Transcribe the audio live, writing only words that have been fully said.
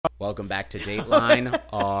Welcome back to Dateline.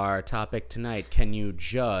 Our topic tonight, can you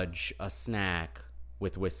judge a snack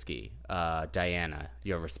with whiskey? Diana,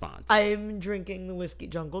 your response. I'm drinking the whiskey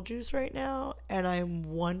jungle juice right now, and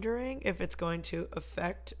I'm wondering if it's going to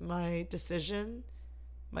affect my decision,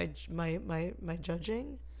 my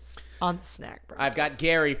judging on the snack bracket. I've got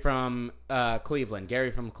Gary from Cleveland. Gary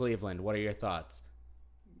from Cleveland, what are your thoughts?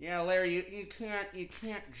 Yeah, Larry, you can't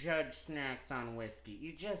judge snacks on whiskey.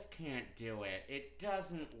 You just can't do it. It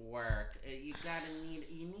doesn't work. You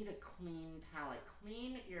need a clean palate.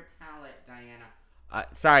 Clean your palate, Diana.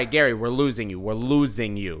 Sorry, Gary, we're losing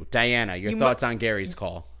you. Diana, your thoughts on Gary's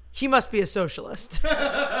call. He must be a socialist. We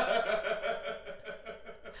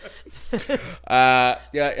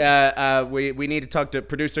need to talk to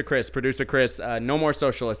producer Chris. Producer Chris, no more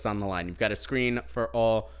socialists on the line. You've got a screen for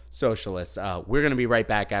all socialists. We're going to be right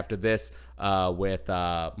back after this with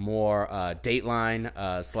more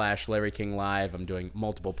Dateline / Larry King Live. I'm doing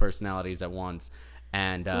multiple personalities at once.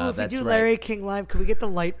 And if that's we do right. Larry King Live, can we get the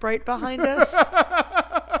light bright behind us?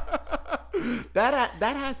 That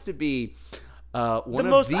has to be one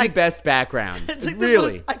of the best backgrounds. It's like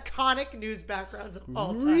really. the most iconic news backgrounds of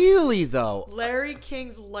all time. Really, though. Larry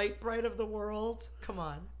King's light bright of the world. Come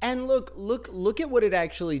on. And look at what it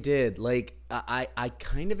actually did. Like, I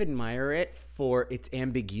kind of admire it for its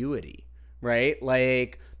ambiguity, right?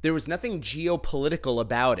 Like, there was nothing geopolitical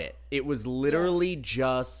about it. It was literally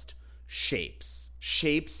just shapes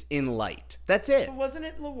in light. That's it. But wasn't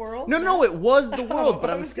it the world? No, it was the world. But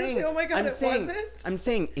I'm saying, saying, oh my God, wasn't? I'm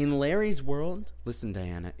saying, in Larry's world, listen,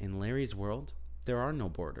 Diana, in Larry's world, there are no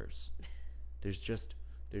borders. There's just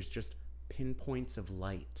pinpoints of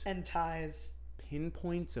light. And ties.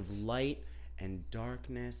 Pinpoints of light and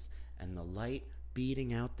darkness, and the light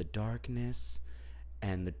beating out the darkness.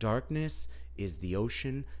 And the darkness is the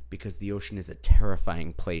ocean, because the ocean is a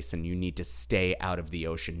terrifying place and you need to stay out of the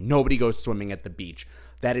ocean. Nobody goes swimming at the beach.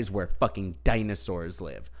 That is where fucking dinosaurs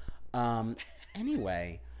live.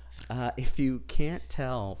 Anyway, if you can't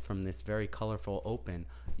tell from this very colorful open,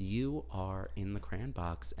 you are in the Cran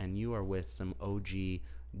Box and you are with some OG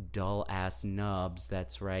dull-ass nubs.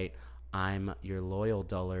 That's right. I'm your loyal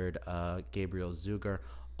dullard, Gabriel Zuger,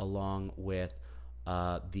 along with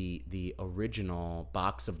the original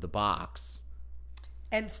Box of the Box.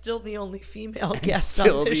 And still the only female guest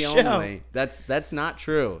on this show. That's not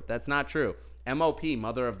true. That's not true. MOP,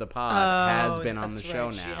 Mother of the Pod, has been on the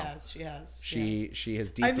show now. She has. She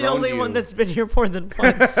has dethroned you. I'm the only one that's been here more than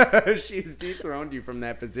once. She's dethroned you from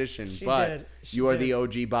that position. She you are the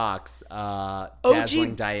OG Box,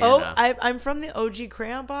 Dazzling Diana. I'm from the OG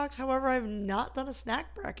Crayon Box. However, I've not done a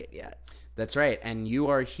snack bracket yet. That's right. And you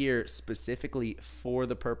are here specifically for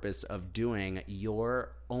the purpose of doing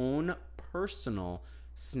your own personal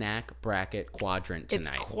snack bracket quadrant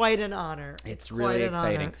tonight. It's quite an honor. It's really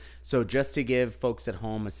exciting. So just to give folks at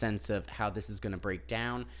home a sense of how this is going to break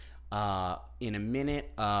down, in a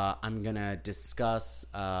minute, I'm going to discuss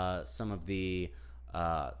some of the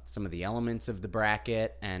elements of the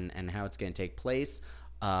bracket and how it's going to take place.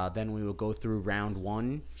 Then we will go through round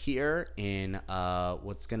one here in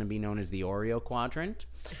what's going to be known as the Oreo quadrant.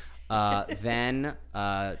 Then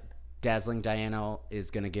Dazzling Diana is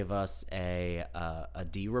going to give us a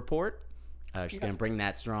D report. She's going to bring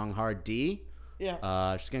that strong, hard D.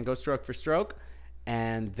 Yeah. She's going to go stroke for stroke.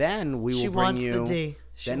 And then we will bring wants you... the D.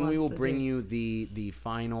 Then we will bring you the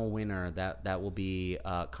final winner that will be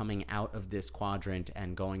coming out of this quadrant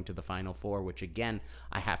and going to the final four, which, again,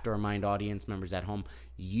 I have to remind audience members at home,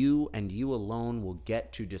 you and you alone will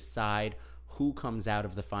get to decide who comes out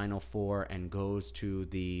of the final four and goes to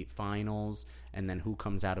the finals, and then who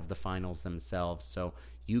comes out of the finals themselves. So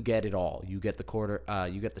you get it all. You get the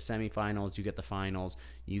you get the semifinals, you get the finals,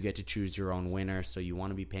 you get to choose your own winner. So you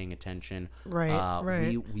want to be paying attention.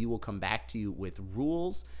 Right. We will come back to you with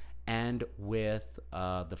rules and with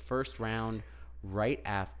the first round right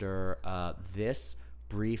after this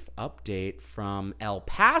brief update from El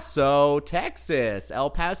Paso, Texas,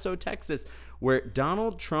 where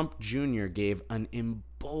Donald Trump Jr. gave an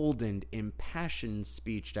emboldened, impassioned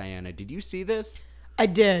speech. Diana, did you see this? I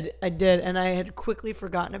did, and I had quickly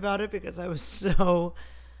forgotten about it because I was so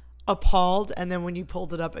appalled. And then when you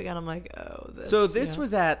pulled it up again, I'm like, oh, this. So this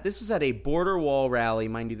was at a border wall rally,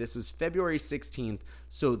 mind you. This was February 16th.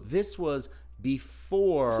 So this was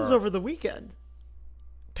before. This was over the weekend.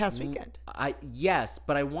 Past weekend. Yes,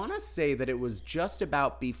 but I want to say that it was just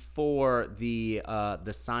about before the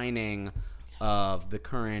signing of the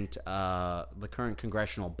current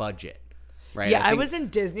congressional budget. Right? Yeah, I was in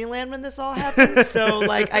Disneyland when this all happened, so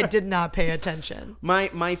like I did not pay attention.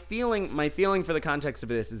 My feeling for the context of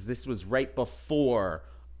this is this was right before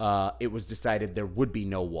it was decided there would be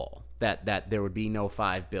no wall. That there would be no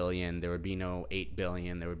 5 billion, there would be no 8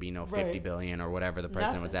 billion, there would be no 50 billion or whatever the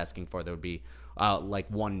president was asking for. There would be like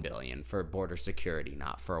 1 billion for border security,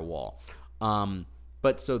 not for a wall.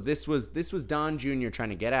 But so this was Don Jr. trying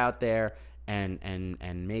to get out there and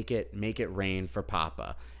make it rain for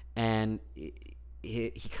Papa. And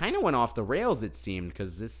he kind of went off the rails, it seemed,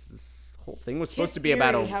 because this whole thing was supposed to be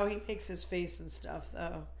about how he makes his face and stuff,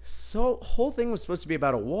 though. So whole thing was supposed to be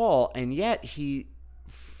about a wall, and yet he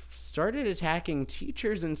started attacking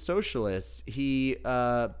teachers and socialists. He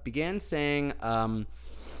began saying,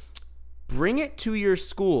 bring it to your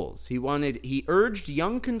schools. He urged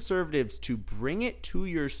young conservatives to bring it to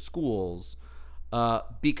your schools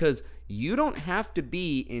because you don't have to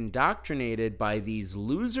be indoctrinated by these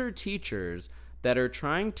loser teachers that are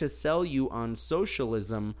trying to sell you on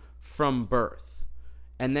socialism from birth.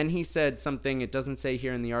 And then he said something, it doesn't say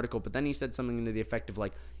here in the article, but then he said something to the effect of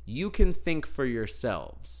like, you can think for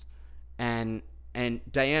yourselves. And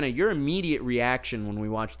Diana, your immediate reaction when we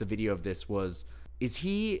watched the video of this was, is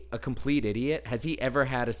he a complete idiot? Has he ever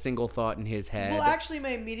had a single thought in his head? Well, actually, my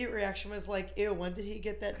immediate reaction was like, ew, when did he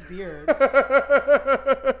get that beard?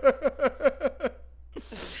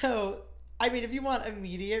 So, I mean, if you want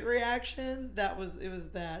immediate reaction, it was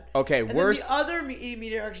that. Okay, and worse. Then the other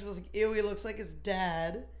immediate reaction was like, ew, he looks like his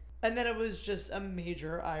dad. And then it was just a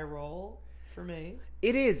major eye roll for me.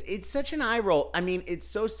 It is. It's such an eye roll. I mean, it's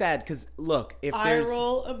so sad because look, if eye there's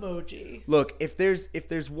roll emoji. Look, if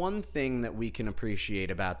there's one thing that we can appreciate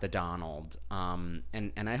about the Donald, and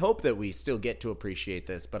I hope that we still get to appreciate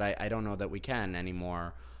this, but I don't know that we can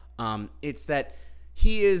anymore. It's that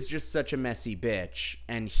he is just such a messy bitch,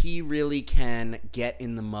 and he really can get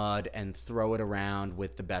in the mud and throw it around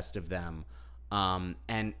with the best of them,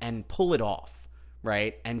 and pull it off.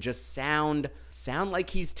 Right, and just sound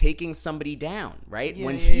like he's taking somebody down. Right,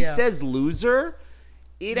 when he says loser,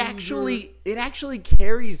 it actually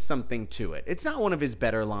carries something to it. It's not one of his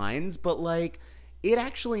better lines, but like it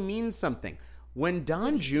actually means something. When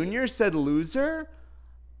Don Jr. said loser,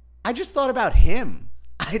 I just thought about him.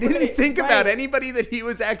 I didn't think about anybody that he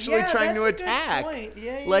was actually trying to attack.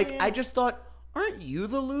 I just thought, aren't you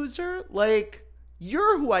the loser? Like,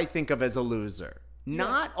 you're who I think of as a loser.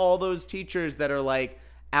 Not all those teachers that are like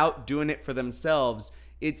out doing it for themselves.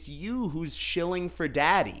 It's you who's shilling for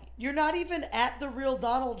daddy. You're not even at the real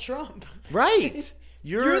Donald Trump. Right.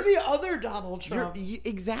 You're the other Donald Trump.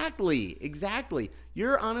 Exactly.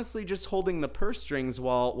 You're honestly just holding the purse strings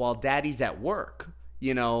while daddy's at work.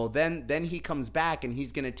 You know, then he comes back and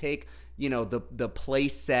he's going to take, you know, the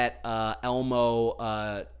playset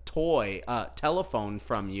Elmo toy telephone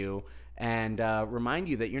from you and remind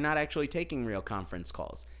you that you're not actually taking real conference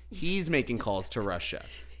calls. He's making calls to Russia.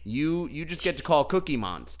 You just get to call Cookie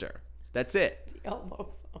Monster. That's it. The Elmo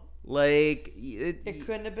phone. Like it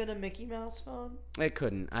couldn't have been a Mickey Mouse phone. It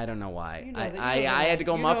couldn't. I don't know why. You know I had to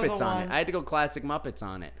go Muppets on it. I had to go classic Muppets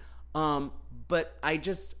on it. But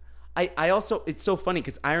I also, it's so funny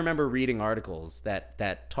because I remember reading articles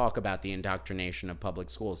that talk about the indoctrination of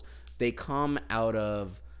public schools. They come out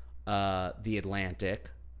of The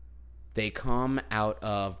Atlantic. They come out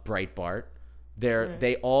of Breitbart.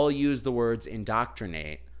 They all use the words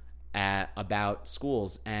indoctrinate about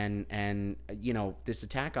schools, and you know, this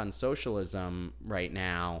attack on socialism right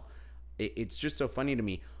now, it's just so funny to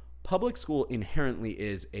me. Public school inherently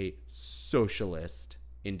is a socialist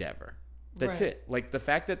endeavor. That's it. Like, the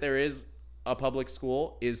fact that there is a public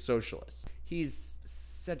school is socialist. He's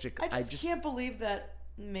such a... I just can't believe that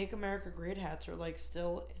Make America Great hats are like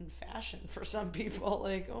still in fashion for some people.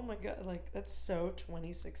 Like, oh my god, like that's so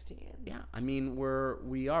 2016. Yeah, I mean, we're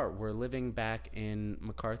living back in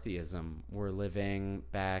McCarthyism. We're living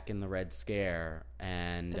back in the Red Scare,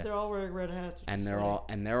 and they're all wearing red hats.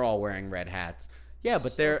 They're all wearing red hats. Yeah,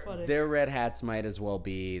 but their red hats might as well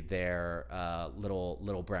be their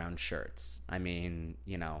little brown shirts. I mean,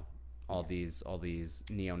 you know, all these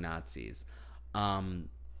neo-Nazis.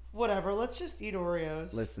 Whatever. Let's just eat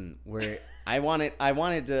Oreos. Listen, I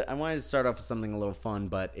wanted to start off with something a little fun,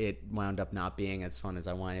 but it wound up not being as fun as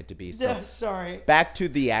I wanted it to be. So sorry. Back to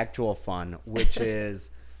the actual fun, which is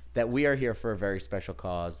that we are here for a very special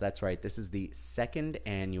cause. That's right. This is the second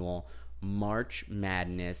annual March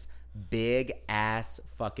Madness big ass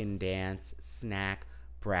fucking dance snack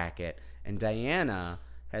bracket, and Diana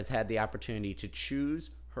has had the opportunity to choose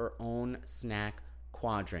her own snack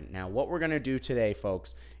quadrant. Now, what we're going to do today,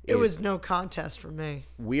 folks, it was no contest for me.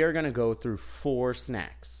 We are going to go through 4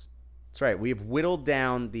 snacks. That's right. We've whittled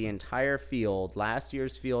down the entire field. Last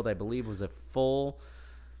year's field, I believe, was a full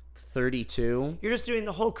 32. You're just doing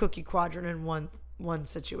the whole cookie quadrant in one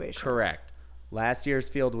situation. Correct. Last year's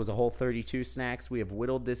field was a whole 32 snacks. We have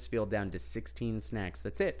whittled this field down to 16 snacks.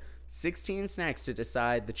 That's it. 16 snacks to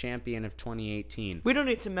decide the champion of 2018. We don't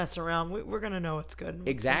need to mess around. We're going to know what's good.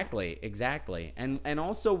 Exactly. And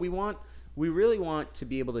also we really want to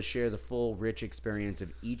be able to share the full rich experience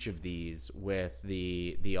of each of these with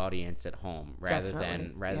the audience at home rather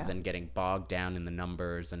than getting bogged down in the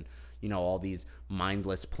numbers and all these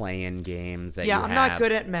mindless play-in games that you have. I'm not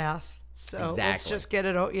good at math. So let's just get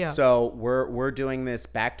it out. Yeah. So we're doing this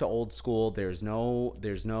back to old school. There's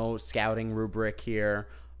no scouting rubric here.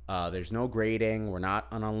 There's no grading. We're not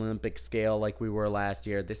on an Olympic scale like we were last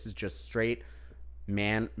year. This is just straight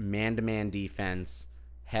man-to-man defense,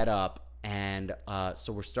 head up. And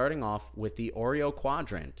so we're starting off with the Oreo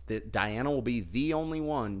quadrant. Diana will be the only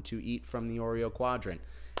one to eat from the Oreo quadrant.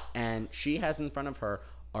 And she has in front of her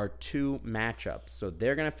are 2 matchups. So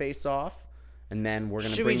they're going to face off. And then we're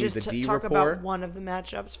going to bring you the D report. Should we just talk about one of the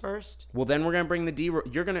matchups first? Well, then we're going to bring the D.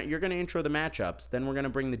 You're going to intro the matchups. Then we're going to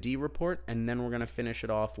bring the D report, and then we're going to finish it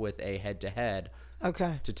off with a head-to-head.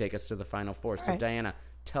 Okay. To take us to the Final Four. So, Diana,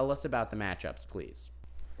 tell us about the matchups, please.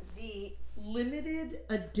 The limited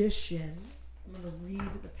edition. I'm going to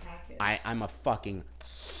read the package. I'm a fucking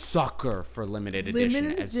sucker for limited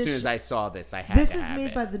edition. As soon as I saw this, I had to have it. This is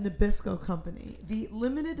made by the Nabisco Company. The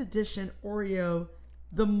limited edition Oreo.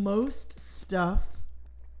 The most stuff,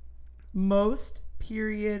 most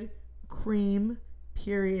period, cream,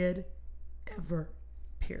 period, ever,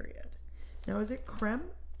 period. Now, is it creme?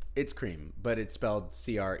 It's cream, but it's spelled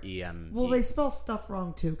CREME. Well, they spell stuff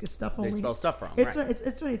wrong, too, because stuff only... They spell stuff wrong, right. Right.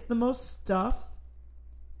 It's the most stuff,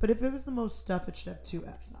 but if it was the most stuff, it should have 2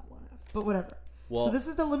 Fs, not 1 F. But whatever. Well, so this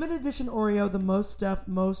is the limited edition Oreo, the most stuff,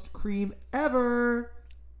 most cream, ever...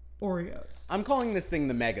 Oreos. I'm calling this thing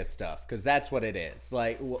the mega stuff because that's what it is.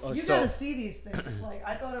 Like you gotta see these things. Like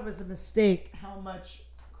I thought it was a mistake how much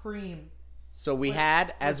cream. So we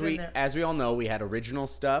had, as we all know, we had original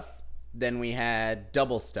stuff. Then we had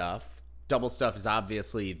double stuff. Double stuff is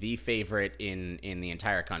obviously the favorite in the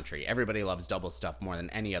entire country. Everybody loves double stuff more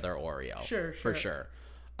than any other Oreo. Sure. For sure.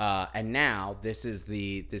 And now this is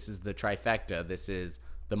the trifecta. This is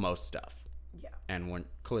the most stuff. Yeah. And we're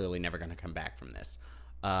clearly never going to come back from this.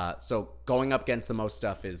 So going up against the most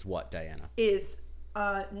stuff is what, Diana? Is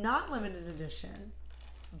not limited edition,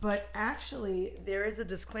 but actually there is a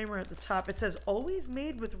disclaimer at the top. It says always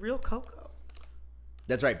made with real cocoa.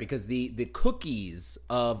 That's right, because the cookies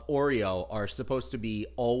of Oreo are supposed to be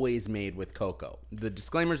always made with cocoa. The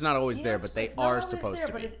disclaimer's not always there, but they are supposed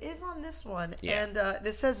to be. But it is on this one. Yeah. And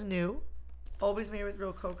this says new, always made with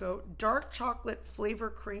real cocoa, dark chocolate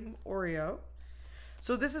flavor cream Oreo.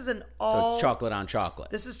 So this is So it's chocolate on chocolate.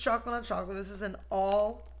 This is chocolate on chocolate. This is an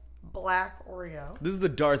all black Oreo. This is the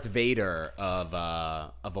Darth Vader of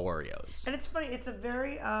Oreos. And it's funny. It's a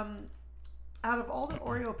very out of all the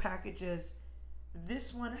Oreo packages,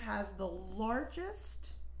 this one has the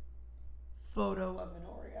largest photo of an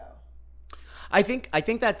Oreo. I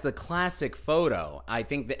think that's the classic photo. I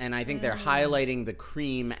think they're highlighting the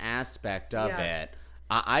cream aspect of it.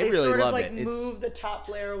 I really love it. They sort of move the top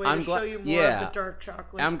layer away to show you more of the dark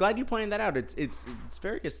chocolate. I'm glad you pointed that out. It's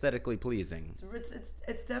very aesthetically pleasing.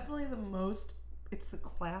 It's definitely the most. It's the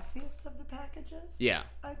classiest of the packages. Yeah,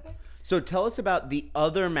 I think. So tell us about the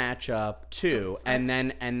other matchup too, and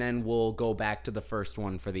then we'll go back to the first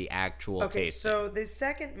one for the actual tasting. Okay, so the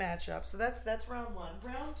second matchup. So that's round 1.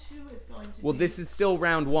 Round 2 is going to. Well, this is still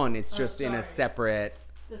round 1. It's just in a separate.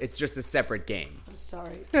 It's just a separate game. I'm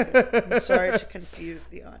sorry to confuse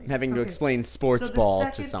the audience. I'm having to explain sports ball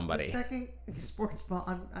to somebody. The second sports ball.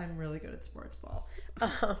 I'm really good at sports ball.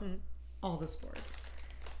 All the sports.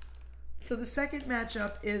 So the second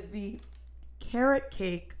matchup is the carrot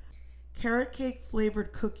cake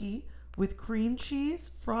flavored cookie with cream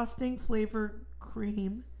cheese, frosting flavored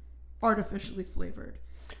cream, artificially flavored.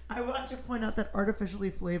 I want to point out that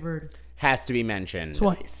artificially flavored has to be mentioned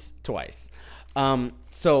twice.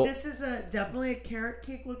 So this is definitely a carrot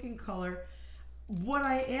cake looking color. What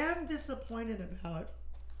I am disappointed about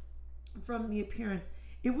from the appearance,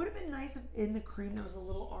 it would have been nice if in the cream there was a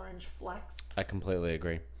little orange flecks. I completely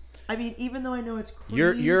agree. I mean, even though I know it's cream,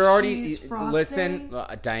 you're already cheese, frosting. Listen,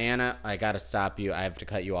 Diana, I gotta stop you. I have to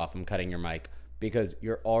cut you off. I'm cutting your mic because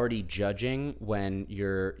you're already judging when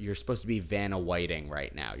you're supposed to be Vanna Whiting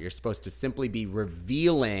right now. You're supposed to simply be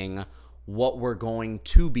revealing what we're going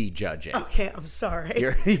to be judging. Okay, I'm sorry.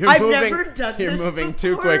 I've never done this. You're moving before.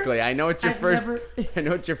 too quickly. I know it's your I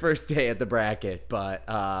know it's your first day at the bracket, but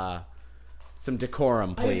some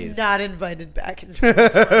decorum, please. I'm not invited back in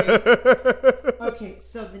 2020. Okay,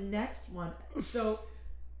 so the next one. So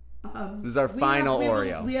This is our final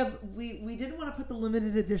Oreo. We didn't want to put the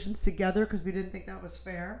limited editions together because we didn't think that was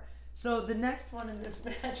fair. So the next one in this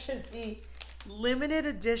batch is the limited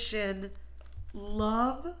edition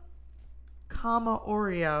Love,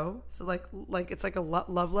 Oreo. So like it's like a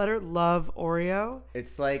love letter, Love Oreo.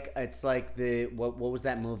 It's like the what was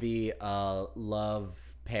that movie? Love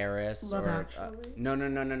Paris. Love Actually. No.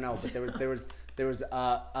 But there was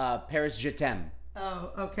Paris Je t'aime.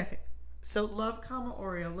 Oh, okay. So Love,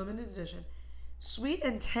 Oreo, limited edition, sweet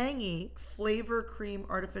and tangy flavor cream,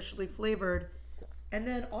 artificially flavored, and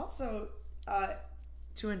then also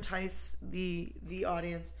to entice the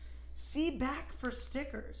audience, see back for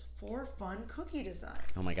stickers for fun cookie designs.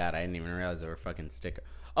 Oh my god, I didn't even realize there were fucking stickers.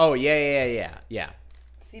 Oh yeah.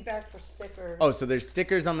 See back for stickers. Oh, so there's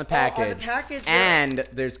stickers on the package. On the package, and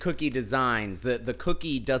there's cookie designs. The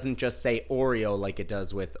cookie doesn't just say Oreo like it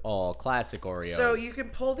does with all classic Oreos. So you can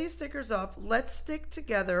pull these stickers off. Let's stick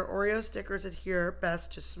together. Oreo stickers adhere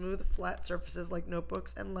best to smooth, flat surfaces like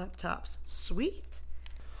notebooks and laptops. Sweet.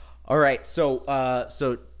 All right,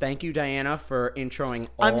 so thank you, Diana, for introing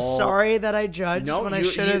all... I'm sorry that I judged when I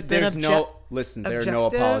should have been Listen, there are no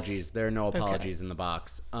apologies. There are no apologies in the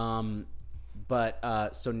box.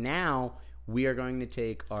 But so now we are going to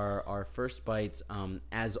take our first bites.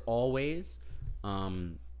 As always,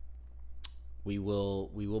 we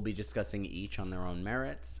will be discussing each on their own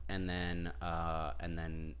merits, and then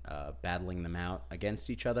battling them out against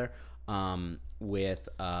each other with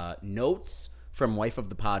notes from wife of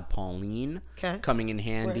the pod Pauline, coming in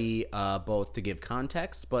handy both to give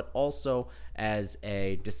context, but also as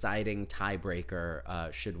a deciding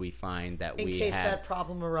tiebreaker should we find that in we case have that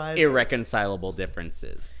problem arises. Irreconcilable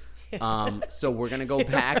differences. So we're gonna go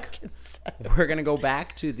back. We're gonna go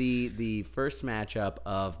back to the first matchup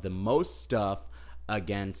of the most stuff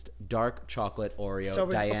against dark chocolate Oreo. So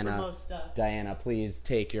Diana, please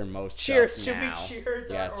take your most cheers. stuff Should now. we cheers?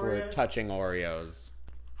 Yes, on we're Oreos? touching Oreos.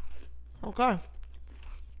 Okay.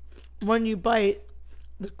 When you bite,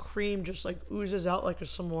 the cream just like oozes out like a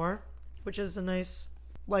s'more, which is a nice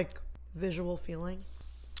visual feeling.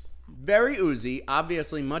 Very oozy,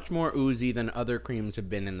 obviously much more oozy than other creams have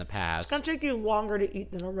been in the past. It's gonna take you longer to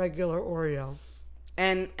eat than a regular Oreo.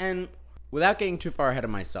 And without getting too far ahead of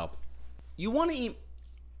myself, you want to eat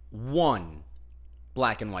one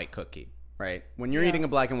black and white cookie, right? When you're eating a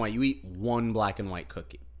black and white, you eat one black and white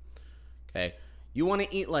cookie. Okay? You want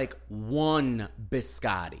to eat one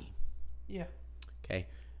biscotti. Yeah. Okay?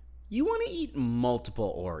 You want to eat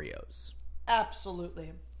multiple Oreos.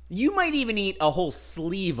 Absolutely. You might even eat a whole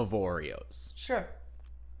sleeve of Oreos. Sure.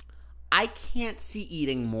 I can't see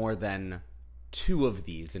eating more than 2 of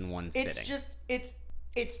these in one sitting. It's just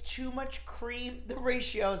it's too much cream. The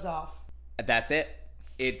ratio's off. That's it.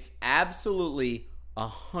 It's absolutely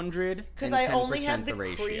 110% because I only have the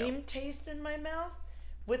ratio. cream taste in my mouth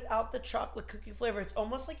without the chocolate cookie flavor. It's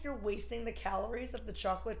almost like you're wasting the calories of the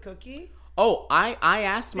chocolate cookie. Oh, I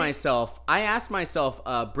asked myself,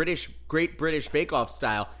 Great British Bake Off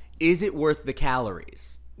style, is it worth the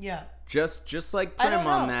calories? Yeah. Just like Prim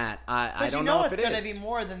on that. I don't know if it is. It's going to be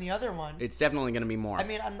more than the other one. It's definitely going to be more. I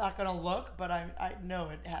mean, I'm not going to look, but I know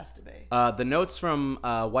it has to be. The notes from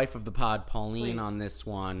wife of the pod, Pauline, on this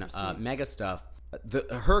one, mega stuff.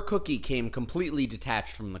 Her cookie came completely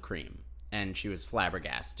detached from the cream, and she was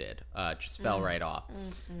flabbergasted. Just fell right off.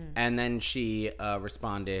 And then she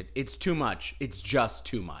responded, "It's too much. It's just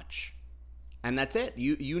too much." And that's it.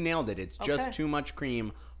 You nailed it. It's just too much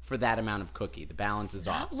cream for that amount of cookie. The balance is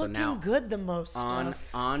off. So now good the most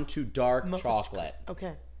stuff. On to dark chocolate.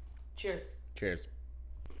 Okay. Cheers. Cheers.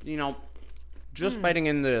 Just biting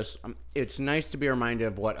into this, it's nice to be reminded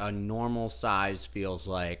of what a normal size feels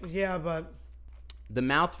like. Yeah, but the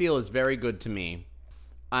mouthfeel is very good to me.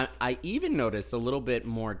 I even notice a little bit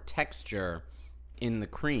more texture in the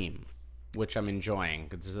cream, which I'm enjoying.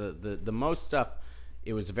 Because the most stuff,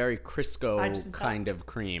 it was a very Crisco kind of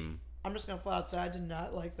cream. I'm just going to flat out say I did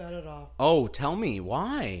not like that at all. Oh, tell me,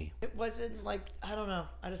 why? It wasn't I don't know.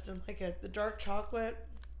 I just didn't like it. The dark chocolate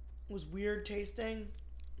was weird tasting.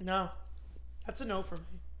 No. That's a no for me.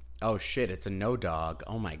 Oh, shit. It's a no dog.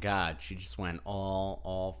 Oh, my God. She just went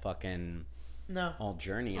all fucking... No. All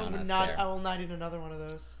journey on us there. there. I will not eat another one of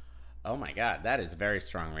those. Oh, my God. That is a very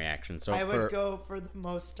strong reaction. So I would go for the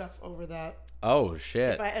most stuff over that. Oh,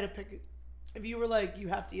 shit. If I had to pick... If you were you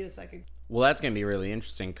have to eat a second... Well, that's going to be really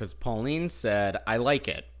interesting because Pauline said, I like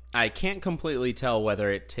it. I can't completely tell whether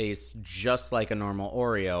it tastes just like a normal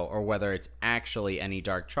Oreo or whether it's actually any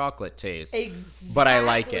dark chocolate taste. Exactly. But I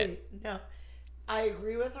like it. No. I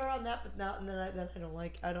agree with her on that, but then I don't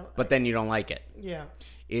like... But then you don't like it. Yeah.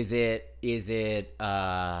 Is it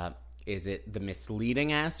Is it the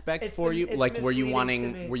misleading aspect It's for the- you? it's Like, were you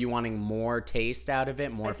misleading to me. wanting more taste out of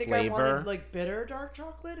it, more I think flavor? I wanted like bitter dark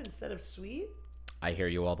chocolate instead of sweet. I hear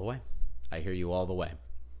you all the way. I hear you all the way.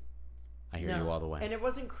 I hear you all the way. And it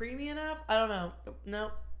wasn't creamy enough. I don't know.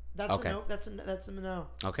 No, that's Okay. a no. That's a no.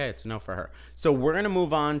 Okay, it's a no for her. So we're going to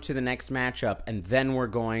move on to the next matchup, and then we're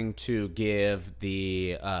going to give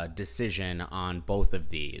the decision on both of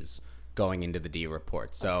these going into the D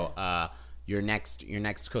report. So your next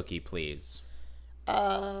cookie, please.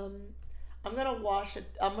 I'm gonna wash it.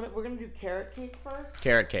 We're gonna do carrot cake first.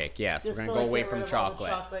 Carrot cake, yes. Just We're to, going to go like, away get from rid of all the chocolate.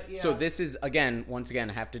 chocolate, yeah. So this is, once again,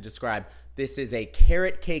 I have to describe, this is a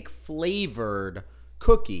carrot cake flavored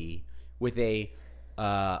cookie with a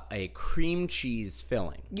cream cheese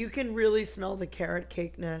filling. You can really smell the carrot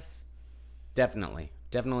cakeness. Definitely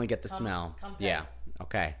get the smell. come Yeah,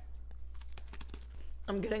 okay.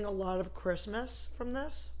 I'm getting a lot of Christmas from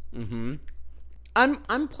this.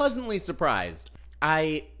 I'm pleasantly surprised.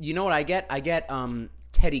 You know what I get? I get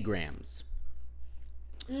Teddy Grahams.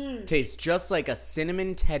 Tastes just like a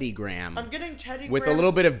cinnamon Teddy Graham. I'm getting Teddy with Grahams. a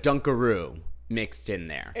little bit of Dunkaroo mixed in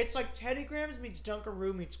there. It's like Teddy Grahams meets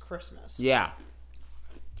Dunkaroo meets Christmas. Yeah.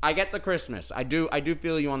 I get the Christmas. I do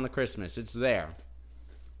feel you on the Christmas. It's there.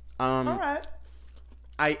 All right.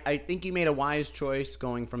 I think you made a wise choice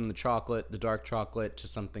going from the dark chocolate, to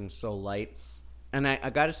something so light. And I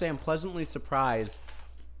got to say, I'm pleasantly surprised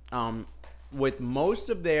with most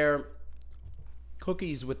of their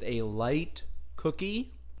cookies with a light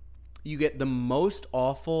cookie. You get the most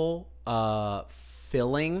awful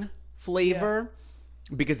filling flavor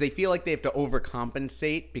because they feel like they have to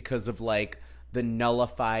overcompensate because of like the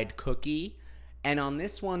nullified cookie. And on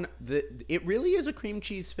this one, it really is a cream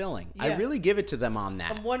cheese filling. Yeah. I really give it to them on that.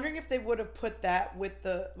 I'm wondering if they would have put that with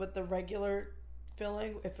the regular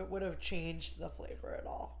filling, if it would have changed the flavor at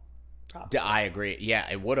all. Probably. I agree. Yeah,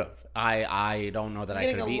 it would have. I don't know that I could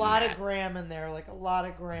have Getting eaten a lot that. of graham in there, like a lot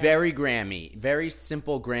of graham. Very Grammy, very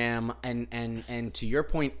simple graham, and to your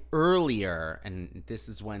point earlier, and this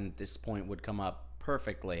is when this point would come up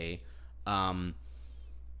perfectly.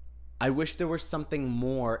 I wish there was something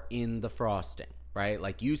more in the frosting, right?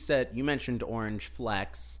 Like you said, you mentioned orange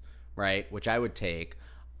flecks, right? Which I would take.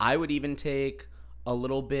 I would even take a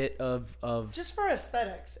little bit of just for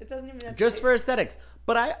aesthetics. It doesn't even have just to for aesthetics.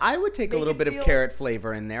 But I would take a Make little it bit of feel- carrot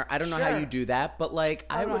flavor in there. I don't know how Sure. you do that, but like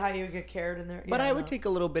I don't would know how you get carrot in there. But Yeah, I would take a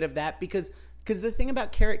little bit of that because the thing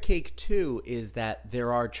about carrot cake too is that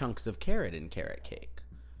there are chunks of carrot in carrot cake.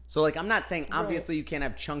 So like I'm not saying obviously you can't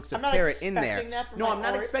have chunks of I'm not carrot in there. expecting that from No, my I'm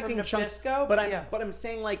not Oreo- expecting from chunks. Nabisco, But I'm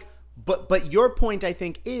saying like but your point I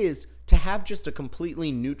think is to have just a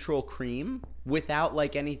completely neutral cream without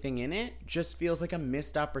like anything in it just feels like a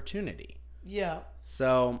missed opportunity. Yeah.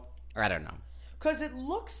 So I don't know. Because it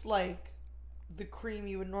looks like the cream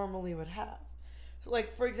you would normally would have.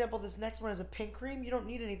 Like, for example, this next one is a pink cream. You don't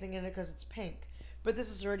need anything in it because it's pink. But this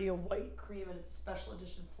is already a white cream and it's a special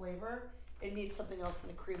edition flavor. It needs something else in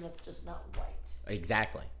the cream that's just not white.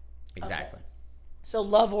 Exactly. Okay. So,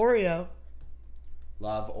 love Oreo.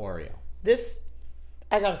 Love Oreo. This,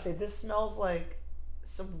 I gotta say, this smells like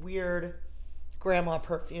some weird grandma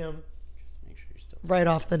perfume Just make sure you're still right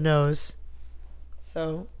off the nose.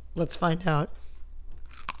 So, let's find out.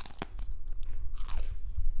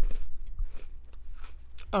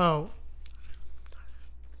 Oh.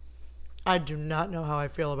 I do not know how I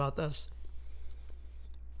feel about this.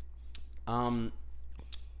 I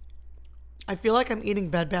feel like I'm eating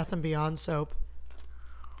Bed Bath & Beyond soap.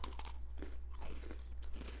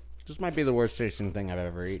 This might be the worst tasting thing I've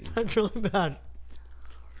ever eaten. It's really bad.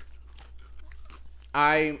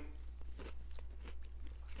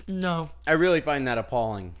 No. I really find that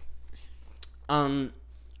appalling.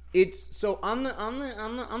 It's so on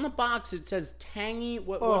the box it says tangy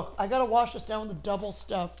Oh, I gotta wash this down with the double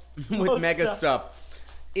stuff. with Most mega stuff.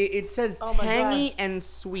 It says Oh my tangy God. and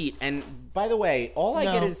sweet. And by the way, all I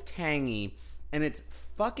get No. is tangy, and it's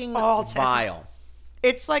fucking All tangy. vile.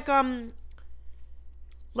 It's like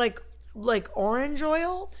like orange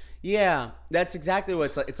oil. Yeah, that's exactly what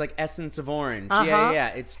it's like. It's like essence of orange. Uh-huh. Yeah.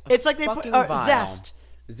 It's like they put fucking vile. zest.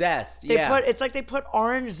 Zest. They Yeah. it's like they put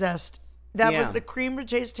orange zest. That was Yeah. the cream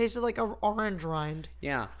tasted like an orange rind.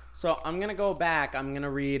 Yeah. So I'm gonna go back. I'm gonna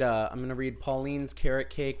read Pauline's carrot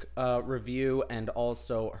cake review and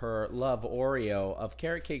also her love Oreo of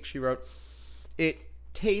carrot cake. She wrote, "It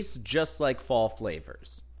tastes just like fall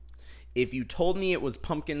flavors. If you told me it was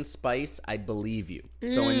pumpkin spice, I'd believe you.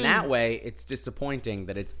 So in that way, it's disappointing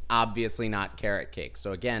that it's obviously not carrot cake."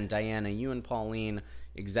 So again, Diana, you and Pauline,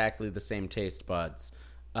 exactly the same taste buds.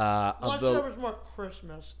 That was more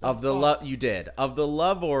Christmas. Of the love you did. Of the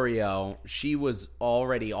Love Oreo, she was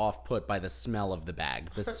already off put by the smell of the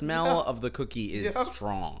bag. The smell of the cookie is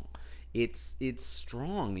strong. It's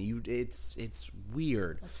strong. It's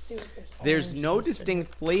weird. Let's see what There's no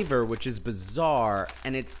distinct flavor, which is bizarre,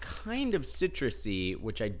 and it's kind of citrusy,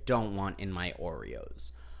 which I don't want in my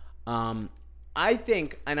Oreos. I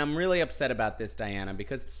think, and I'm really upset about this, Diana,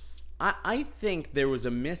 because I think there was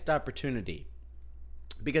a missed opportunity.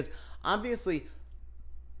 Because obviously,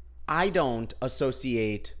 I don't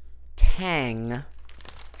associate tang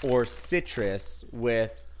or citrus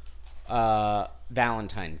with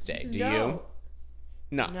Valentine's Day. Do you?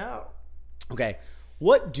 No. Okay.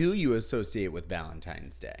 What do you associate with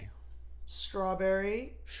Valentine's Day?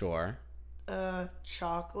 Strawberry. Sure.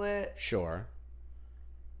 Chocolate. Sure.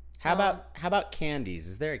 How about candies?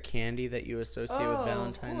 Is there a candy that you associate with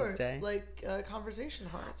Valentine's Day? Like conversation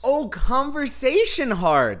hearts. Oh, conversation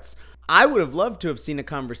hearts! I would have loved to have seen a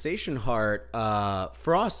conversation heart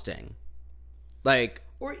frosting, like,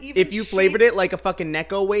 or even if you flavored it like a fucking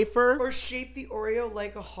Necco wafer, or shape the Oreo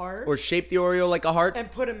like a heart,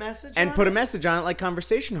 and put a message on it like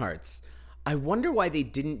conversation hearts. I wonder why they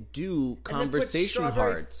didn't do conversation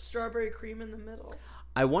hearts. Strawberry cream in the middle.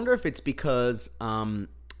 I wonder if it's because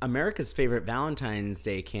America's favorite Valentine's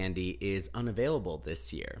Day candy is unavailable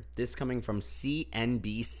this year. This coming from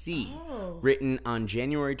CNBC, written on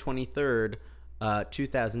January 23rd,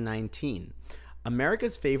 2019.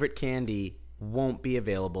 America's favorite candy won't be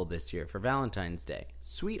available this year for Valentine's Day.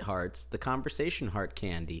 Sweethearts, the conversation heart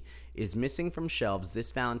candy, is missing from shelves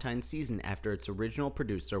this Valentine's season after its original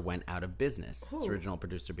producer went out of business. Its original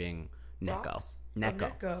producer being Necco.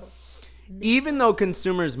 Necco. Even though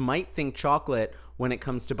consumers might think chocolate when it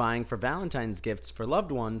comes to buying for Valentine's gifts for loved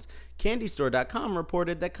ones, CandyStore.com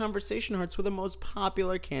reported that conversation hearts were the most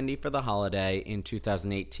popular candy for the holiday in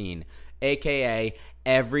 2018, aka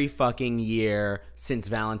every fucking year since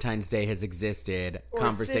Valentine's Day has existed, or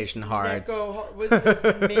conversation hearts. Necco was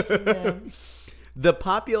making them. The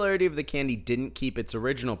popularity of the candy didn't keep its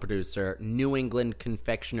original producer, New England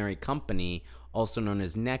Confectionery Company, also known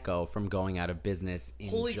as Necco, from going out of business in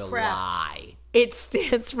July. Crap. It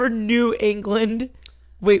stands for New England.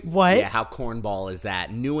 Wait, what? Yeah, how cornball is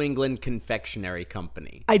that? New England Confectionery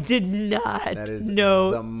Company. I did not That is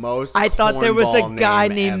know. the most I thought there was a guy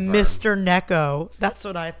named ever. Mr. Necco. That's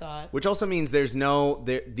what I thought. Which also means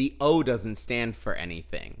the O doesn't stand for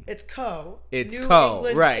anything. It's Co. It's New Co,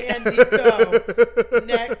 England right. Candy Co.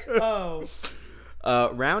 Necco.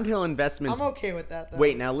 Round Hill Investments. I'm okay with that, though.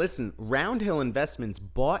 Wait, now listen. Round Hill Investments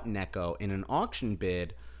bought Necco in an auction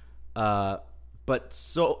bid, but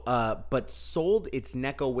sold its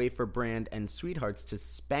Necco wafer brand and Sweethearts to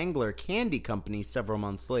Spangler Candy Company several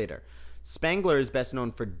months later. Spangler is best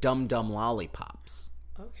known for Dum Dum lollipops.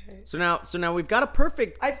 Okay. So now we've got a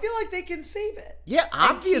perfect. I feel like they can save it. Yeah,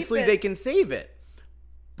 obviously they can save it.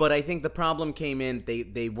 But I think the problem came in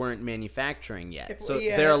they weren't manufacturing yet. So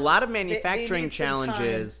there are a lot of manufacturing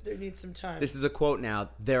challenges. They need some time. This is a quote now.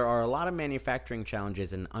 There are a lot of manufacturing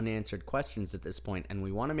challenges and unanswered questions at this point, and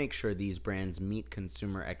we want to make sure these brands meet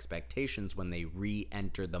consumer expectations when they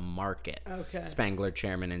re-enter the market. Okay. Spangler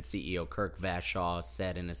chairman and CEO Kirk Vashaw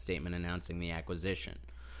said in a statement announcing the acquisition.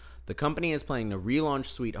 The company is planning to relaunch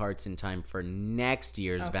Sweethearts in time for next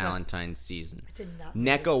year's Valentine's season. I did not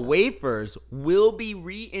Necco wafers will be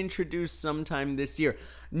reintroduced sometime this year.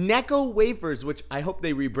 Necco wafers, which I hope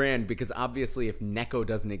they rebrand, because obviously if Necco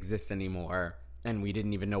doesn't exist anymore, and we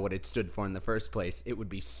didn't even know what it stood for in the first place, it would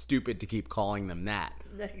be stupid to keep calling them that.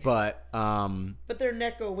 But they're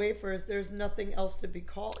Necco wafers. There's nothing else to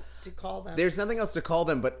call them. There's nothing else to call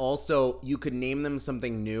them, but also you could name them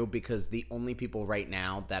something new, because the only people right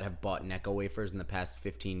now that have bought Necco wafers in the past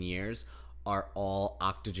 15 years are all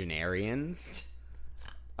octogenarians.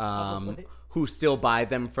 Who still buy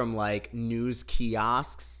them from like news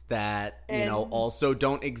kiosks that also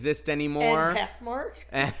don't exist anymore. And Pathmark.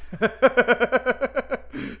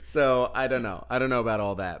 So I don't know about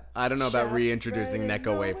all that. I don't know about reintroducing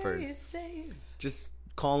Necco wafers. Just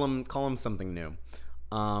call them something new.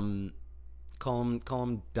 Call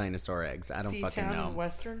them dinosaur eggs. I don't fucking know. Seatown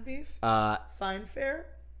Western beef. Fine fare.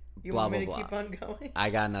 You blah, want me blah, to keep on going? I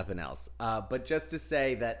got nothing else. But just to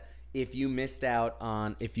say that. If you missed out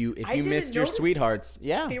on, if you missed your Sweethearts,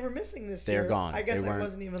 they were missing this year. They're gone. I guess I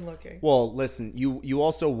wasn't even looking. Well, listen, you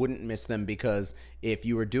also wouldn't miss them, because if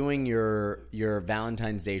you were doing your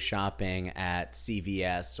Valentine's Day shopping at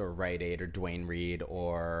CVS or Rite Aid or Duane Reade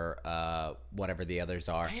or whatever the others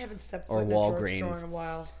are, I haven't stepped or foot in a Walgreens drugstore in a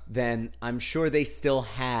while. Then I'm sure they still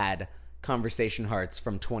had Conversation Hearts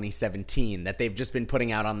from 2017 that they've just been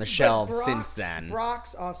putting out on the shelves since then.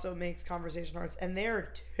 Brock's also makes Conversation Hearts, and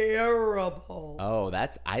they're terrible. Oh,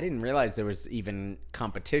 I didn't realize there was even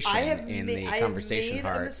competition in the Conversation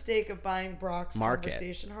Heart. I made a mistake of buying Brock's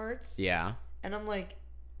Conversation Hearts. Yeah. And I'm like,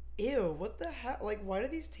 ew, what the hell? Like, why do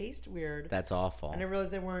these taste weird? That's awful. And I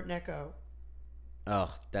realized they weren't Necco.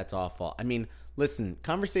 Ugh, that's awful. I mean, listen,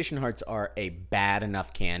 Conversation Hearts are a bad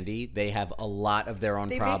enough candy. They have a lot of their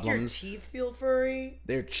own problems. They make your teeth feel furry.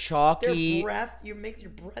 They're chalky. Their breath, you make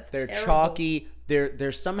your breath They're terrible. Chalky.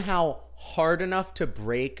 They're somehow hard enough to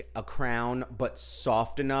break a crown, but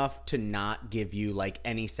soft enough to not give you like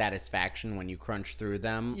any satisfaction when you crunch through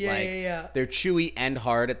them. Yeah, like, yeah. They're chewy and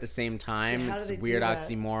hard at the same time. Yeah, it's a weird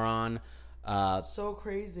oxymoron. So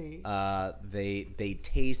crazy. They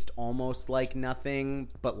taste almost like nothing,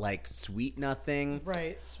 but like sweet nothing.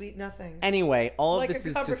 Right, sweet nothing. Anyway, all like of this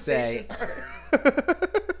is to say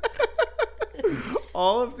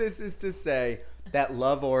all of this is to say that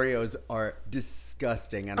Love Oreos are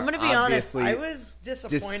disgusting and I'm going to be honest, I was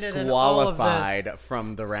disappointed in all of this. Disqualified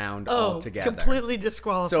from the round altogether. Completely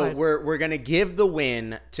disqualified. So we're going to give the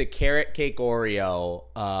win to Carrot Cake Oreo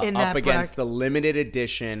up against the limited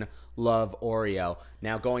edition Love Oreo.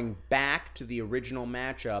 Now going back to the original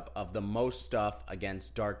matchup of the Most Stuff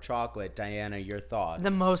against Dark Chocolate, Diana, your thoughts?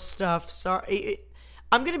 The Most Stuff. Sorry,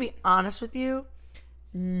 I'm going to be honest with you.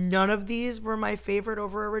 None of these were my favorite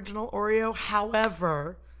over original Oreo.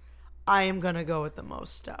 However, I am going to go with the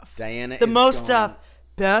Most Stuff. Diana the Most Stuff.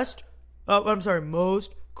 Most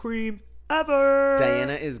cream ever.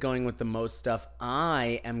 Diana is going with the Most Stuff.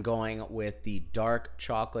 I am going with the Dark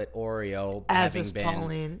Chocolate Oreo.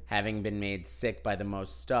 Pauline. Having been made sick by the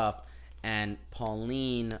Most Stuff. And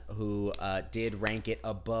Pauline, who did rank it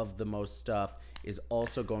above the Most Stuff, is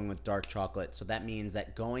also going with Dark Chocolate. So that means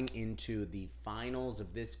that going into the finals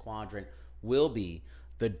of this quadrant will be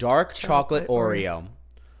the Dark Chocolate Oreo.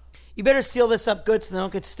 You better seal this up good so they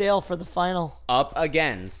don't get stale for the final. Up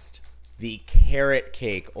against the Carrot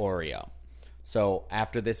Cake Oreo. So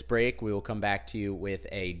after this break, we will come back to you with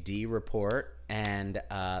a D report and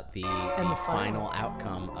the final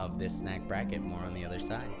outcome of this snack bracket. More on the other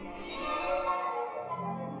side.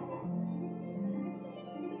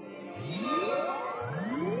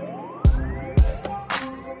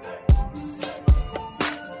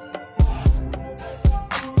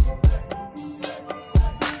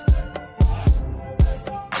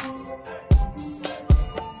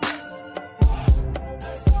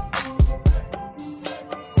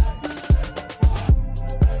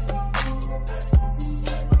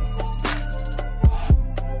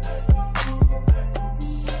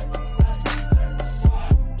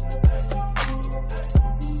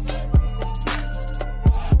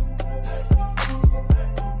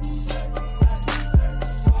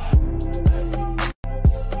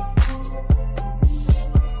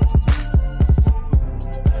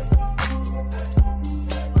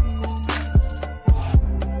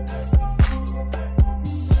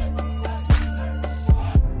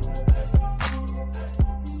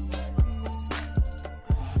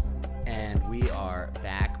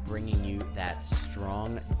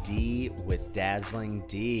 Dazzling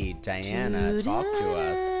D. Diana, talk to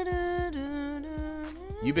us.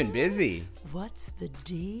 You've been busy. What's the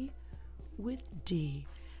D with D?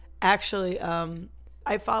 Actually,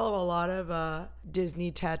 I follow a lot of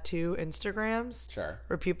Disney tattoo Instagrams. Sure.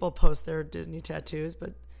 Where people post their Disney tattoos,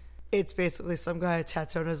 but it's basically some guy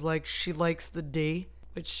tattooing is like, she likes the D,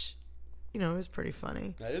 which, you know, is pretty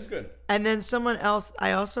funny. That is good. And then someone else,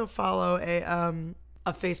 I also follow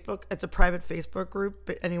a Facebook, it's a private Facebook group,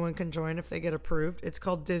 but anyone can join if they get approved. It's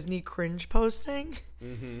called Disney Cringe Posting.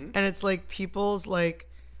 Mm-hmm. And it's like people's like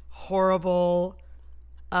horrible,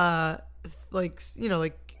 like, you know,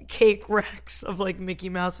 like cake wrecks of like Mickey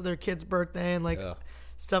Mouse for their kid's birthday and like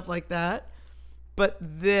stuff like that. But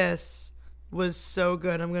this was so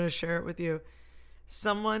good. I'm going to share it with you.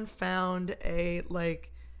 Someone found a,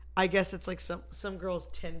 like, I guess it's like some girl's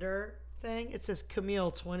Tinder thing. It says Camille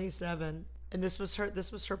 27. And this was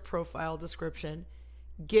her profile description.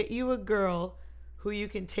 Get you a girl who you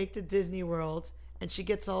can take to Disney World and she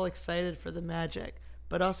gets all excited for the magic,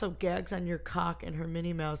 but also gags on your cock and her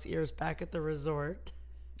Minnie Mouse ears back at the resort.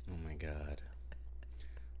 Oh my God.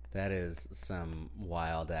 That is some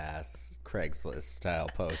wild ass Craigslist style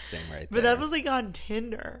posting right there. But that was like on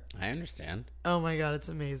Tinder. I understand. Oh my God, it's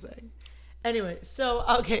amazing. Anyway, so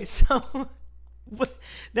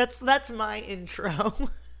that's my intro.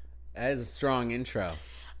 That is a strong intro.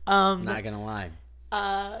 Not gonna lie.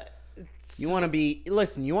 You want to be,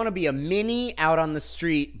 listen, you want to be a Minnie out on the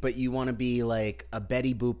street, but you want to be like a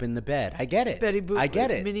Betty Boop in the bed. I get it. Betty Boop. I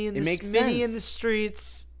get it. Minnie in it makes Minnie sense. in the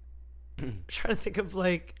streets. I'm trying to think of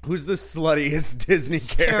like Who's the sluttiest Disney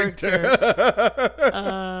character?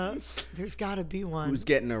 There's got to be one. Who's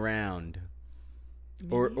getting around?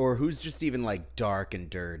 Or who's just even like dark and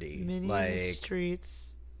dirty? Minnie like, in the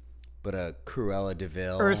streets. But a Cruella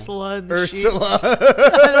DeVille. Ursula in the sheets.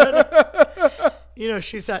 You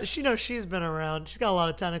know she's been around. She's got a lot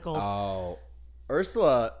of tentacles. Oh,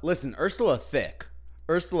 Ursula! Listen, Ursula thick.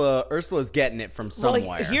 Ursula's getting it from somewhere.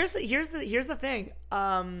 Well, here's the thing.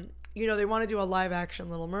 They want to do a live action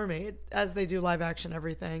Little Mermaid, as they do live action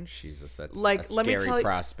everything. Jesus, that's like, a scary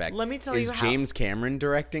prospect. Let me tell you, how James Cameron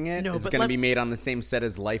directing it? No, Is it but going to be made on the same set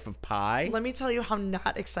as Life of Pi? Let me tell you how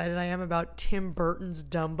not excited I am about Tim Burton's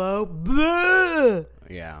Dumbo. Blah!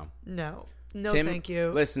 Yeah. No, Tim, thank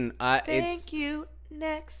you. Listen, thank you.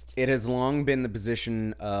 Next. It has long been the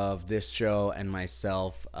position of this show and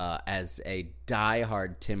myself as a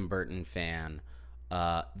diehard Tim Burton fan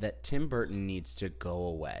that Tim Burton needs to go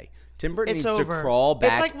away. Tim Burton needs to crawl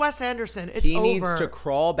back. It's like Wes Anderson. He needs to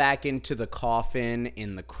crawl back into the coffin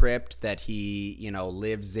in the crypt that he,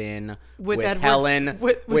 lives in with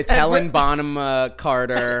Helen Bonham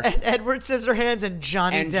Carter and Edward Scissorhands and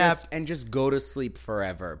Johnny Depp, and just go to sleep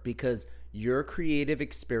forever, because your creative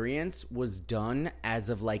experience was done as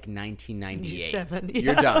of like 1998.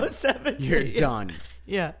 You're done. 70, You're done.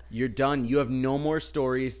 Yeah. You're done. You have no more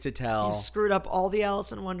stories to tell. You screwed up all the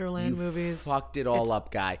Alice in Wonderland movies. Fucked it all up,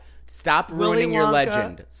 guy. Stop ruining your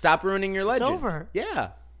legend. Stop ruining your legend. It's over.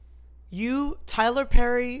 Yeah. You, Tyler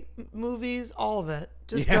Perry movies, all of it.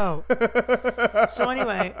 Just go. So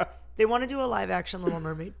anyway, they want to do a live action Little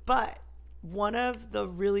Mermaid, but one of the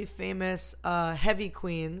really famous heavy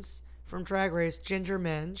queens from Drag Race, Ginger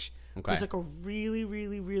Minj, who's like a really,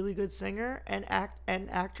 really, really good singer and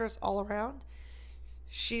actress all around.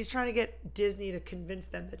 She's trying to get Disney to convince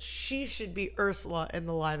them that she should be Ursula in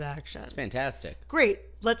the live action. That's fantastic. Great.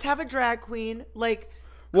 Let's have a drag queen. Like,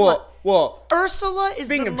 well, Ursula is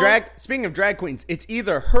speaking of drag queens, it's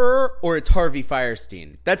either her or it's Harvey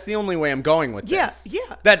Fierstein. That's the only way I'm going with this.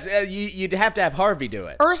 Yeah. That's you'd have to have Harvey do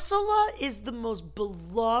it. Ursula is the most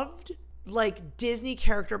beloved Disney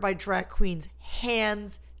character by drag queens,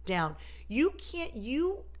 hands down. You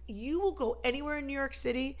will go anywhere in New York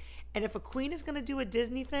City, and if a queen is going to do a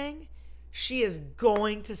Disney thing, she is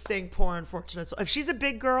going to sing Poor Unfortunate Souls. If she's a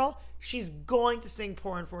big girl, she's going to sing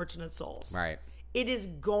Poor Unfortunate Souls. Right. It is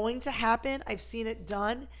going to happen. I've seen it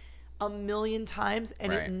done a million times,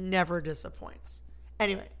 and it never disappoints.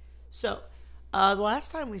 Anyway, so the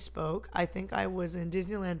last time we spoke, I think I was in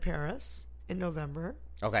Disneyland Paris in November.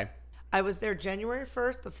 Okay. I was there January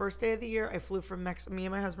 1st, the first day of the year. I flew from Mexico. Me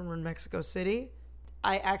and my husband were in Mexico City.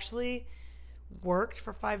 I actually worked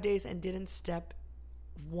for 5 days and didn't step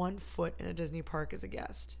one foot in a Disney park as a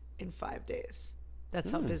guest in 5 days.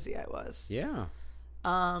 That's how busy I was. Yeah.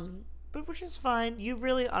 But which is fine. You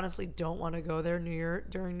really honestly don't want to go there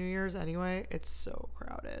during New Year's anyway. It's so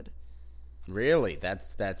crowded. Really?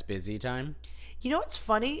 That's busy time? You know what's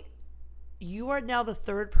funny? You are now the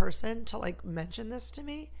third person to mention this to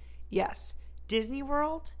me. Yes, Disney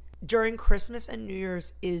World during Christmas and New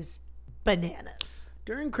Year's is bananas.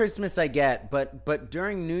 During Christmas I get, but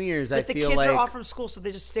during New Year's I feel like the kids are off from school, so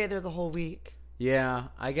they just stay there the whole week. Yeah,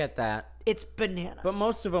 I get that. It's bananas. But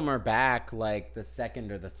most of them are back the second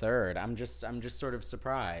or the third. I'm just sort of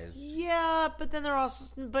surprised. Yeah, but then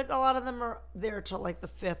but a lot of them are there till the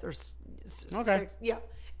 5th or 6th. Yeah,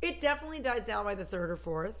 it definitely dies down by the 3rd or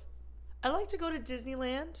 4th. I like to go to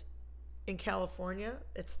Disneyland in California.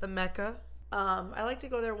 It's the Mecca. I like to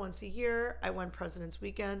go there once a year. I went President's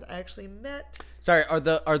Weekend. I actually met. Sorry, are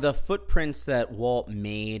the footprints that Walt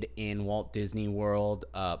made in Walt Disney World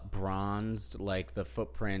bronzed like the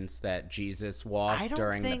footprints that Jesus walked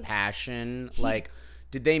during the Passion?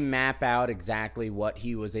 Did they map out exactly what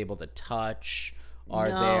he was able to touch?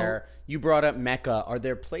 You brought up Mecca. Are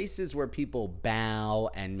there places where people bow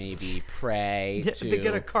and maybe pray they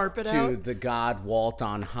get a carpet out? The god Walt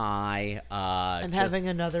on high? I'm having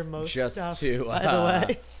another most just stuff, to, by the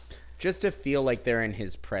way. Just to feel like they're in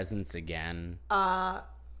his presence again. Are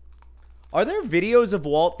there videos of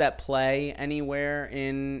Walt that play anywhere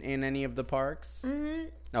in any of the parks? Mm-hmm.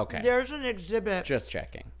 Okay. There's an exhibit. Just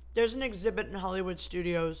checking. There's an exhibit in Hollywood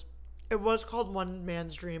Studios. It was called One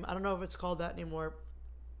Man's Dream. I don't know if it's called that anymore.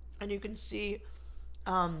 And you can see...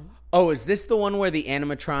 is this the one where the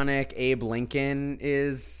animatronic Abe Lincoln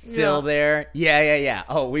is still there? Yeah.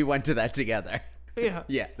 Oh, we went to that together. Yeah.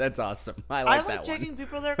 Yeah, that's awesome. I I like like that taking one.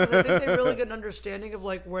 people there because I think they really get an understanding of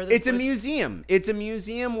like where this It's a place- museum. It's a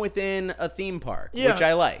museum within a theme park, Yeah. which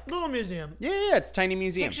I like. Little museum. Yeah, it's a tiny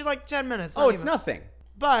museum. Takes you like 10 minutes. Oh, not it's even. nothing.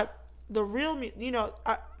 But the real,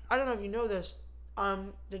 I don't know if you know this.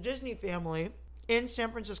 The Disney family in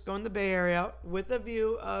San Francisco in the Bay Area with a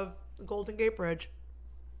view of the Golden Gate Bridge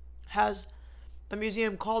has a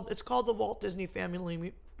museum called the Walt Disney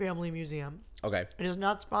Family Museum. Okay. It is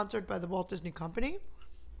not sponsored by the Walt Disney Company.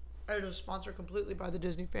 It is sponsored completely by the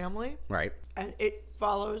Disney family. Right. And it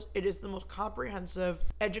is the most comprehensive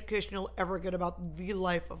education you'll ever get about the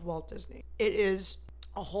life of Walt Disney. It is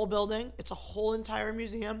a whole building. It's a whole entire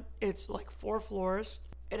museum. It's like 4 floors.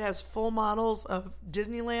 It has full models of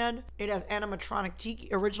Disneyland. It has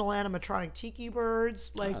original animatronic tiki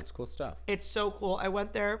birds. Like, That's cool stuff. it's so cool. I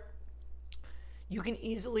went there. You can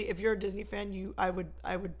easily, if you're a Disney fan, I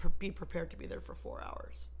would be prepared to be there for 4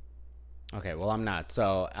 hours. Okay, well, I'm not.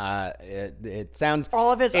 So it sounds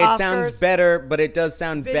All of his it Oscars, sounds better, but it does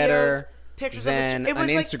sound videos, better pictures than of it an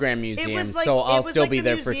was like- Instagram it museum. was like- so it I'll was still like be a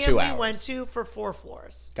there for museum 2 we hours. went to for 4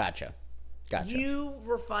 floors. Gotcha. You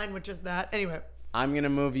were fine with just that. Anyway, I'm gonna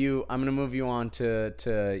move you on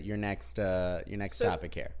to your next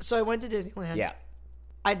topic here. so I went to Disneyland. Yeah.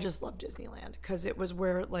 I just love Disneyland because it was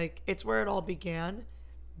where it's where it all began.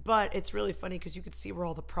 But it's really funny because you could see where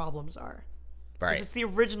all the problems are. 'Cause Right. it's the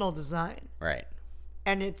original design, Right.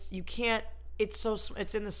 and it's in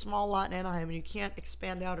the small lot in Anaheim, and you can't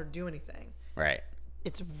expand out or do anything. Right.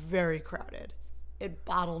 It's very crowded. It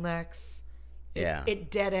bottlenecks. Yeah. It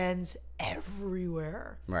dead ends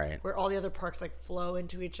everywhere. Right. Where all the other parks like flow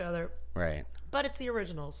into each other. Right. But it's the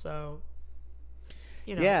original, so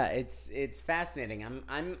Yeah, it's fascinating.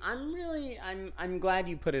 I'm glad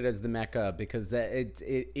you put it as the Mecca because it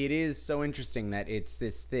is so interesting that it's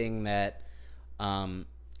this thing that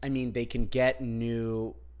they can get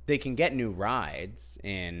new rides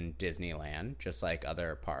in Disneyland just like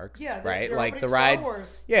other parks. Yeah, right? they're Like opening the Star rides.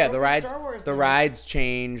 Wars. Yeah, They're the opening rides Star Wars the now. rides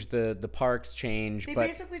change, the parks change, they but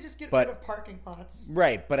basically just get but- rid of parking lots.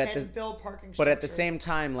 right, but and build parking but at the structures. same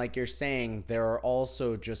time, like you're saying, there are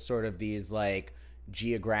also just sort of these like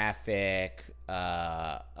geographic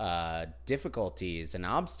difficulties and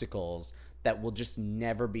obstacles that will just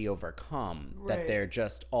never be overcome. That Right. they're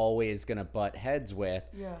just always gonna butt heads with.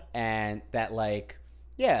 Yeah. And that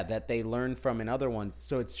that they learn from in other ones.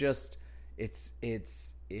 So it's just it's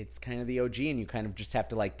kind of the OG, and you kind of just have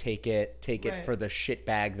to like take it Right. for the shit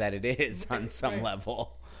bag that it is on some right.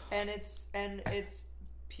 level. And it's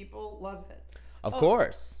people love it. Of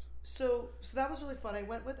course. So that was really fun. I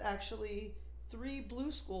went with actually 3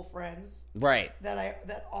 Blue School friends Right.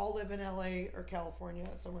 that all live in LA or California,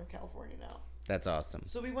 somewhere in California now. That's awesome.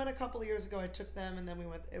 So we went a couple of years ago. I took them, and then we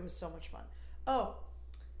went. It was so much fun. Oh,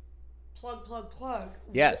 plug.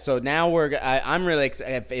 Yeah, so now I'm really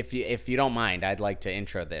excited. If you don't mind, I'd like to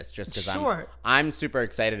intro this just because Sure. I'm super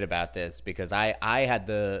excited about this because I had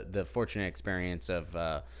the fortunate experience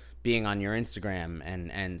of being on your Instagram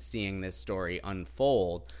and seeing this story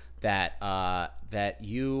unfold. That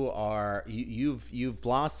you've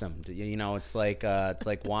blossomed. It's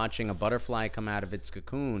like watching a butterfly come out of its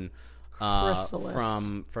cocoon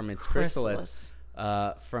Chrysalis. from its chrysalis.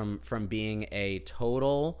 From being a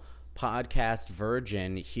total podcast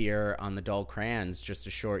virgin here on the Dull Crayons just a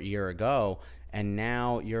short year ago, and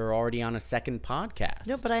now you're already on a second podcast.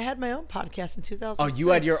 No, but I had my own podcast in 2006. Oh, you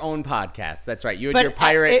had your own podcast. That's right. You had But your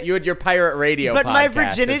pirate. You had your pirate radio. But podcast, my as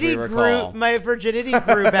virginity we recall.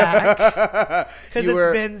 grew back because You it's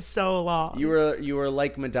were- been so long. You were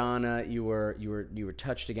like Madonna. You were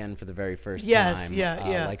touched again for the very first Yes, time.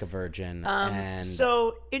 yeah. Like a virgin. And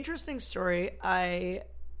So interesting story. I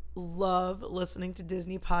love listening to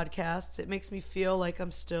Disney podcasts. It makes me feel like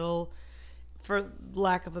I'm still, for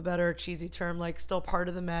lack of a better cheesy term, like still part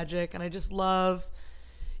of the magic. And I just love,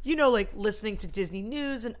 like listening to Disney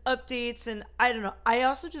news and updates. And I don't know. I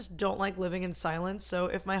also just don't like living in silence. So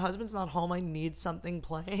if my husband's not home, I need something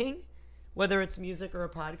playing, whether it's music or a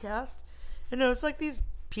podcast. It's like these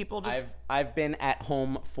people just. I've been at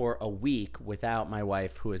home for a week without my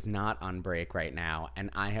wife, who is not on break right now, and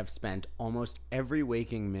I have spent almost every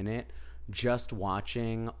waking minute just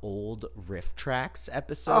watching old Riff Tracks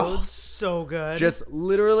episodes. Oh, so good. Just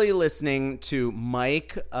literally listening to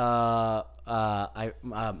Mike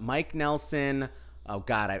Nelson. Oh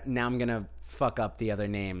God, now I'm gonna fuck up the other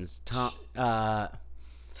names. Tom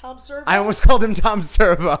Servo. I almost called him Tom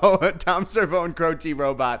Servo. Tom Servo and Crow T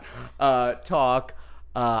Robot talk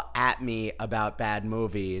at me about bad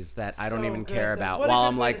movies that I don't So even good. care about What a while good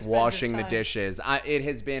I'm way to like spend your washing the time. dishes. It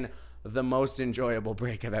has been the most enjoyable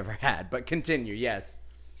break I've ever had. But continue, yes.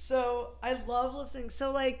 So I love listening.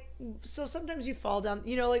 So sometimes you fall down,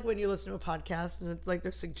 like when you listen to a podcast and it's like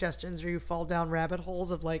there's suggestions or you fall down rabbit holes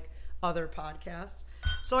of like other podcasts.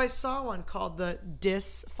 So I saw one called the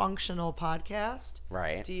Dysfunctional Podcast.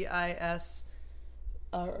 Right. DIS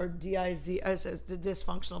or DIZ. It's the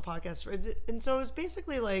Dysfunctional Podcast. And so it was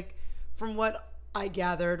basically like, from what I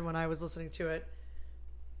gathered when I was listening to it,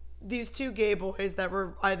 these two gay boys that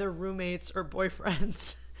were either roommates or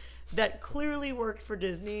boyfriends that clearly worked for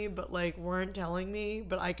Disney, but like weren't telling me,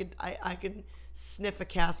 but I could sniff a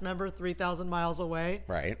cast member 3,000 miles away,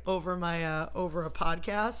 right, over a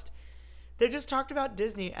podcast. They just talked about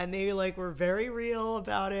Disney, and they like were very real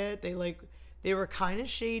about it. They were kind of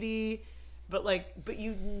shady, but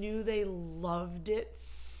you knew they loved it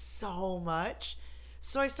so much.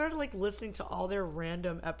 So I started like listening to all their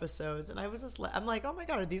random episodes, and I'm like, oh my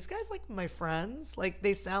God, are these guys like my friends? Like,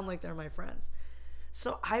 they sound like they're my friends.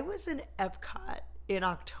 So I was in Epcot in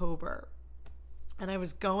October, and I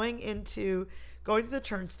was going through the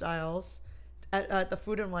turnstiles at the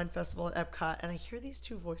Food and Wine Festival at Epcot, and I hear these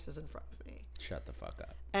two voices in front of me. Shut the fuck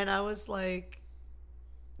up. And I was like,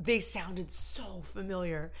 they sounded so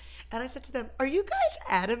familiar. And I said to them, are you guys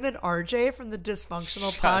Adam and RJ from the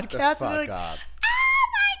Dysfunctional Podcast? Shut the and fuck up.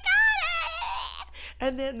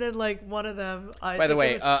 And then like one of them. By the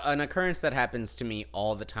way, an occurrence that happens to me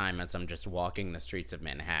all the time as I'm just walking the streets of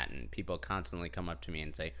Manhattan. People constantly come up to me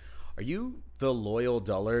and say, "Are you the loyal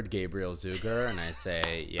dullard Gabriel Zuger?" And I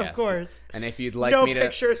say, "Yes." Of course. And if you'd like no me to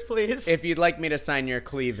pictures, please. If you'd like me to sign your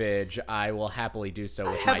cleavage, I will happily do so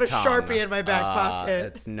with my tongue. I have a Sharpie in my back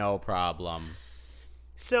pocket. It's no problem.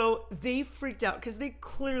 So they freaked out because they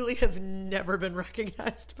clearly have never been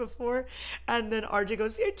recognized before. And then RJ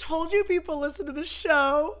goes, "See, I told you people listen to the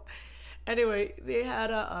show." Anyway, he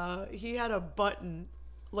had a button,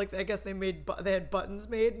 like I guess they had buttons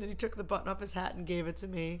made, and he took the button off his hat and gave it to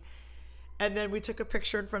me. And then we took a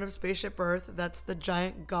picture in front of Spaceship Earth. That's the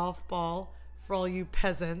giant golf ball for all you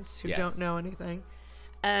peasants who don't know anything.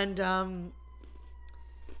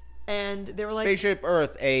 And they were like, Spaceship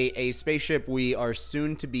Earth, a spaceship we are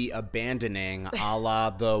soon to be abandoning, a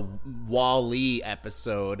la the Wall-E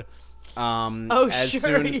episode. As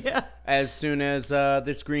soon as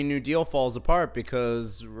this Green New Deal falls apart,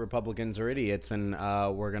 because Republicans are idiots and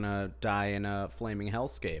we're gonna die in a flaming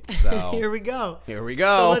hellscape. So Here we go.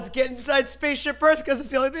 So let's get inside Spaceship Earth because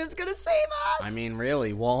it's the only thing that's gonna save us. I mean,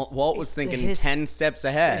 really, Walt was thinking 10 steps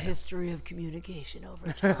ahead. The history of communication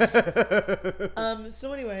over time.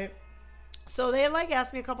 So anyway, so they like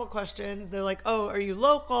asked me a couple questions. They're like, "Oh, are you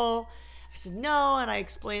local?" I said no, and I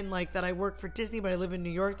explained like that I work for Disney, but I live in New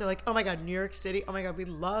York. They're like, "Oh my God, New York City! Oh my God, we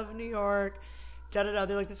love New York!" Da da da.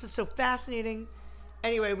 They're like, "This is so fascinating."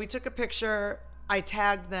 Anyway, we took a picture. I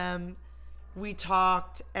tagged them. We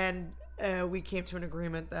talked, and we came to an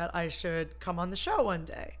agreement that I should come on the show one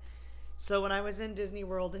day. So when I was in Disney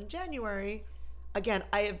World in January, again,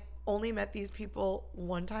 I have only met these people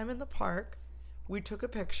one time in the park. We took a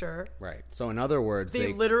picture. Right. So in other words,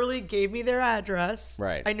 they literally gave me their address.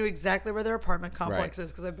 Right. I knew exactly where their apartment complex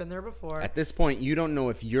is because I've been there before. At this point, you don't know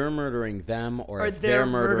if you're murdering them or if they're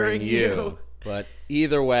murdering you. But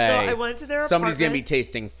either way, so I went to their apartment. Somebody's going to be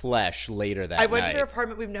tasting flesh later that night. I went to their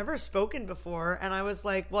apartment. We've never spoken before. And I was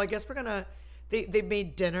like, well, I guess we're going to... They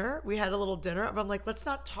made dinner. We had a little dinner. But I'm like, let's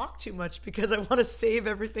not talk too much because I want to save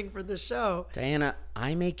everything for the show. Diana,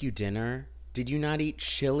 I make you dinner. Did you not eat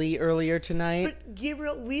chili earlier tonight? But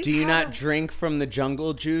Gabriel, Do you not drink from the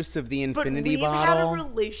jungle juice of the infinity bottle? But we've had a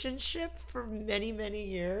relationship for many, many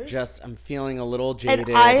years. I'm feeling a little jaded.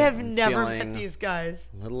 And I have never met these guys.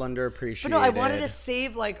 A little underappreciated. But no, I wanted to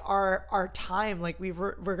save like our time. Like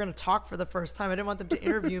we're going to talk for the first time. I didn't want them to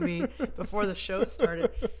interview me before the show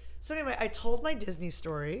started. So anyway, I told my Disney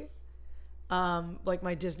story, like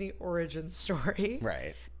my Disney origin story.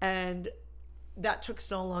 Right. And that took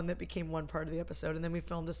so long that became one part of the episode, and then we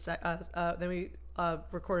filmed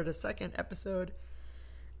recorded a second episode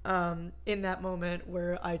in that moment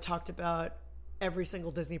where I talked about every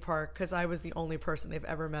single Disney park because I was the only person they've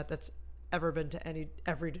ever met that's ever been to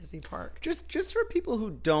every Disney park. Just for people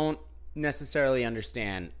who don't necessarily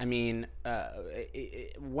understand, I mean,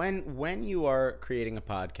 when you are creating a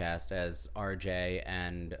podcast as RJ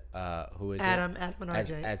and who is Adam and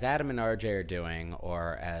RJ, as Adam and RJ are doing,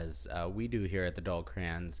 or as we do here at the Dull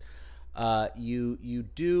Crayons, you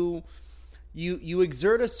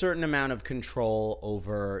exert a certain amount of control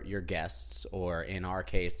over your guests, or in our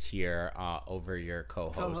case here, over your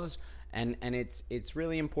co-hosts. And it's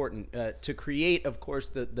really important to create, of course,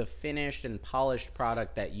 the finished and polished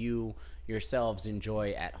product that you yourselves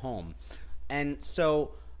enjoy at home. And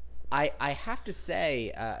so I have to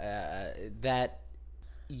say that,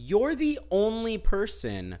 you're the only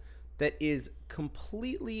person that is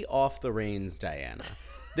completely off the reins, Diana.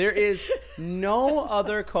 There is no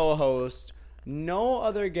other co-host, no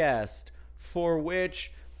other guest for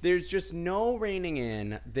which there's just no reining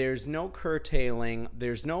in, there's no curtailing,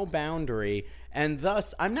 there's no boundary, and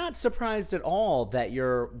thus I'm not surprised at all that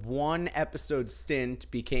your 1 episode stint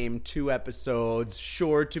became 2 episodes,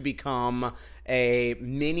 sure to become a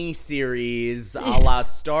mini series a la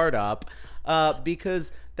Startup,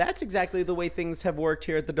 because that's exactly the way things have worked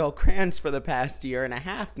here at the Dull Crayons for the past year and a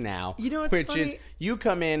half now. You know what's which funny? is you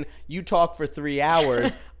come in, you talk for 3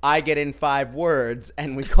 hours, I get in 5 words,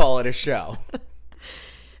 and we call it a show.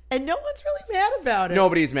 And no one's really mad about it.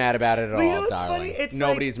 Nobody's mad about it at all, You know what's darling. funny? It's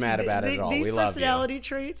Nobody's mad about it at all. These We love personality you.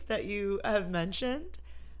 traits that you have mentioned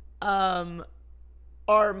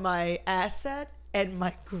are my asset and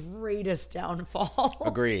my greatest downfall.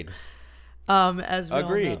 Agreed. As we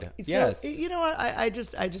Agreed. all know. Yes. So, you know what? I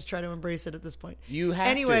just try to embrace it at this point. You have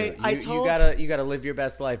anyway, to. You gotta live your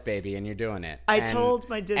best life, baby, and you're doing it. I told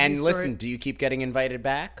my Disney And story- listen, do you keep getting invited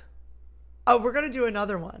back? Oh, we're gonna do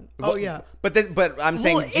another one. Oh yeah. But I'm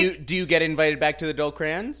saying, Well, do you get invited back to the Dull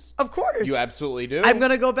Crayons? Of course. You absolutely do. I'm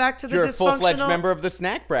gonna go back to the You're a dysfunctional. full-fledged member of the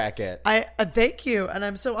snack bracket. I thank you, and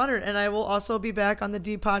I'm so honored. And I will also be back on the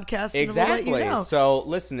D podcast. And Exactly. We'll let you know. So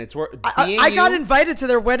listen, it's worth. I got invited to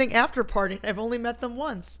their wedding after party. I've only met them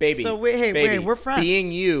once, baby. So baby, we're friends.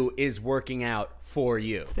 Being you is working out for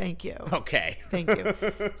you. Thank you. Okay. Thank you.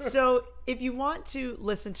 So, if you want to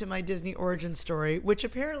listen to my Disney origin story, which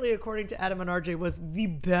apparently, according to Adam and RJ, was the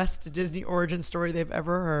best Disney origin story they've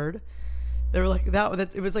ever heard, they were like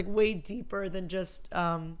that. It was like way deeper than just,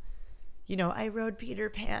 I rode Peter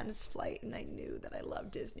Pan's flight and I knew that I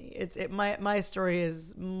loved Disney. My story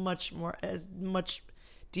is much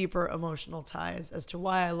deeper emotional ties as to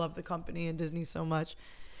why I love the company and Disney so much.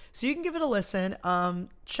 So you can give it a listen.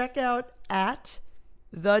 Check out at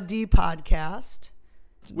the D Podcast.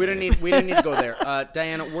 We don't need to go there,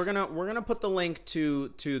 Diana. We're gonna put the link to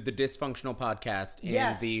the Dysfunctional Podcast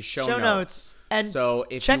in the show notes. And so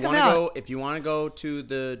if check you them want out. to go to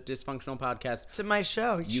the Dysfunctional Podcast, It's my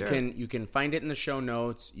show. you can find it in the show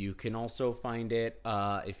notes. You can also find it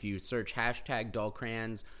if you search #Dull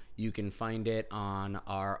Crayons. You can find it on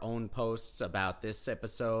our own posts about this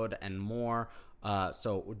episode and more.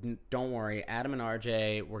 So don't worry, Adam and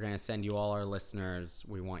RJ, we're going to send you all our listeners.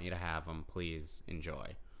 We want you to have them. Please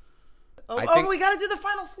enjoy. we got to do the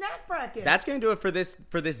final snack bracket. That's going to do it for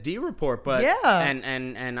this D report, but yeah,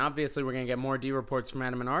 and obviously we're going to get more D reports from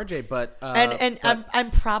Adam and RJ, but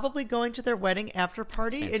I'm probably going to their wedding after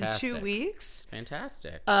party in 2 weeks.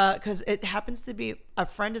 Fantastic. Because it happens to be a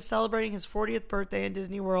friend is celebrating his 40th birthday in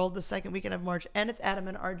Disney World the second weekend of March, and it's Adam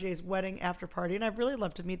and RJ's wedding after party, and I'd really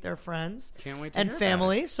love to meet their friends. Can't wait to and hear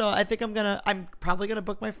family. about it. So I think I'm probably gonna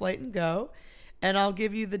book my flight and go. And I'll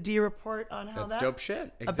give you the D report on how That's dope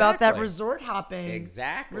shit. Exactly. About that resort hopping.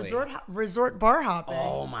 Exactly. Resort bar hopping.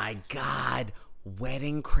 Oh my God.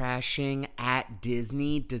 Wedding crashing at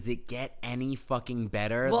Disney. Does it get any fucking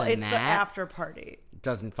better than that? Well, it's the after party.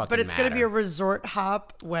 Doesn't fucking matter. But it's going to be a resort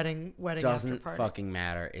hop wedding Doesn't after party. fucking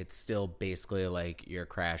matter. It's still basically like you're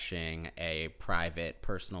crashing a private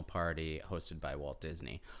personal party hosted by Walt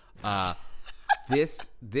Disney.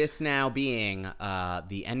 This now being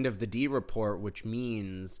the end of the D report, which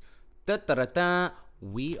means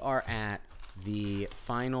we are at the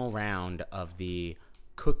final round of the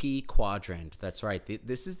cookie quadrant. That's right.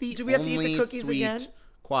 This is the Do we have to eat the cookies sweet again?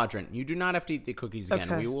 Quadrant. You do not have to eat the cookies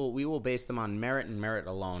again. Okay. We will base them on merit and merit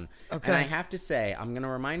alone. Okay. And I have to say, I'm going to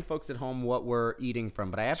remind folks at home what we're eating from,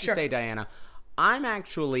 but I have Sure. to say, Diana, I'm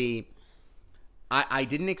actually I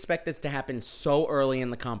didn't expect this to happen so early in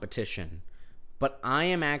the competition, but I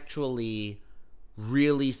am actually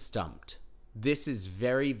really stumped. This is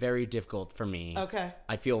very, very difficult for me. Okay.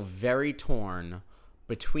 I feel very torn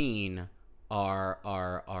between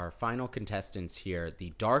our final contestants here,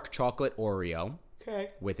 the dark chocolate Oreo. Okay.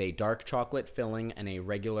 With a dark chocolate filling and a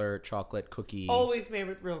regular chocolate cookie Always made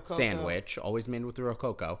with real cocoa. sandwich, always made with real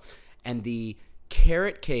cocoa, and the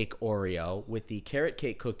carrot cake Oreo with the carrot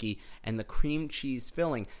cake cookie and the cream cheese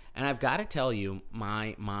filling. And I've got to tell you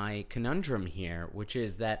my conundrum here, which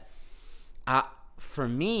is that for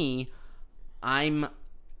me, I'm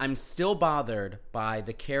still bothered by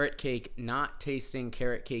the carrot cake not tasting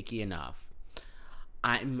carrot cakey enough.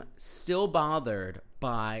 I'm still bothered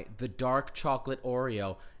by the dark chocolate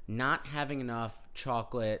Oreo not having enough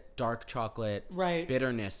dark chocolate Right.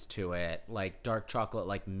 bitterness to it, like dark chocolate,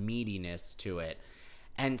 like meatiness to it.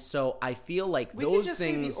 And so I feel like We those could just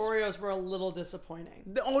things. say the Oreos were a little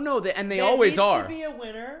disappointing. Oh no, and they There always needs are. to be a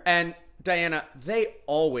winner. And Diana, they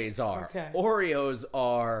always are. Okay. Oreos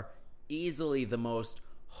are easily the most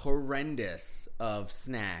horrendous of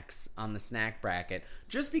snacks on the snack bracket,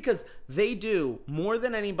 just because they do more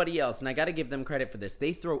than anybody else, and I got to give them credit for this.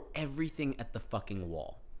 They throw everything at the fucking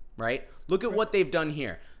wall, right? Look at what they've done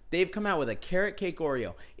here. They've come out with a carrot cake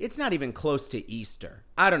Oreo. It's not even close to Easter.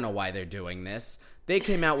 I don't know why they're doing this. They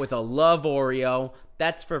came out with a love Oreo.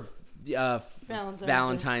 That's for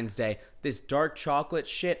Valentine's Day. This dark chocolate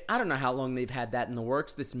shit, I don't know how long they've had that in the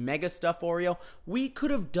works. This mega stuff Oreo, we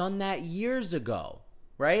could have done that years ago,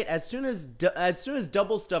 right? As soon as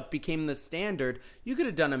double stuff became the standard, you could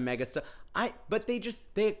have done a mega stuff. But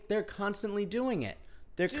they're constantly doing it.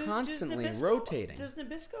 They're constantly rotating. Does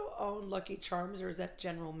Nabisco own Lucky Charms, or is that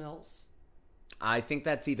General Mills? I think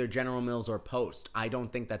that's either General Mills or Post. I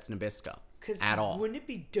don't think that's Nabisco at all. Wouldn't it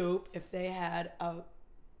be dope if they had a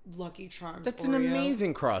Lucky Charms That's Oreo? an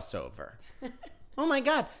amazing crossover. Oh my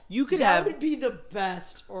God. That would be the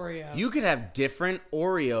best Oreo. You could have different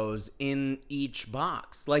Oreos in each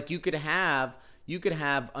box. Like you could have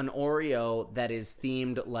an Oreo that is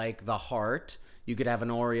themed like the heart. You could have an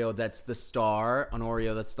Oreo that's the star, an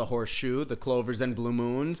Oreo that's the horseshoe, the clovers and blue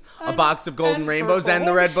moons, a box of golden rainbows, and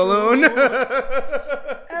the red balloon.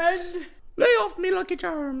 And lay off me, Lucky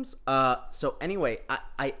Charms. So anyway,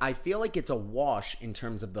 I feel like it's a wash in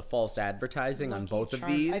terms of the false advertising on both of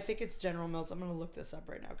these. I think it's General Mills. I'm going to look this up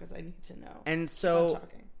right now because I need to know. And so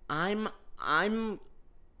I'm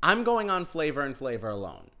going on flavor and flavor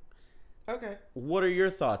alone. Okay. What are your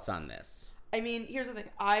thoughts on this? I mean, here's the thing.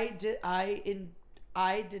 I did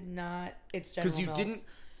not. It's General Mills.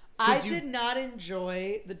 I did not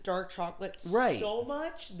enjoy the dark chocolate so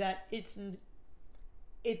much that it's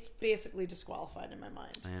basically disqualified in my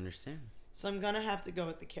mind. I understand. So I'm gonna have to go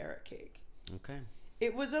with the carrot cake. Okay.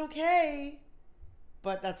 It was okay,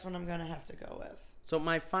 but that's what I'm gonna have to go with. So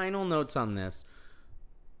my final notes on this: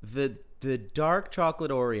 the dark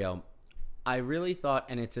chocolate Oreo, I really thought,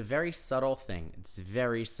 and it's a very subtle thing. It's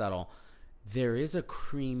very subtle. There is a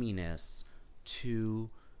creaminess to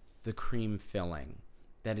the cream filling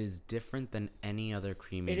that is different than any other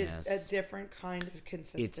creaminess. It is a different kind of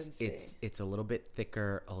consistency. It's a little bit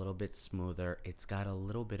thicker, a little bit smoother. It's got a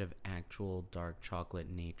little bit of actual dark chocolate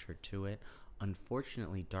nature to it.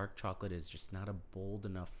 Unfortunately, dark chocolate is just not a bold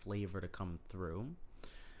enough flavor to come through.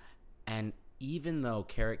 And even though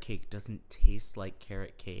carrot cake doesn't taste like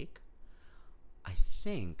carrot cake, I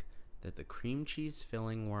think that the cream cheese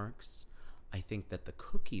filling works. I think that the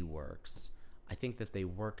cookie works. I think that they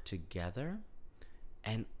work together.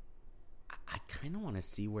 And I kind of want to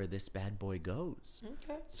see where this bad boy goes.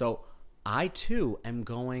 Okay. So I, too, am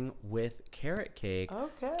going with carrot cake.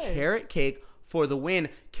 Okay. Carrot cake for the win.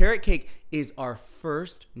 Carrot cake is our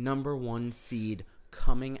first #1 seed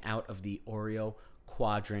coming out of the Oreo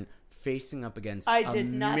quadrant, facing up against I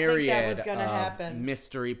did not think that was going to happen.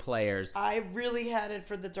 Mystery players. I really had it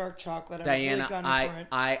for the dark chocolate. Diana, really for it.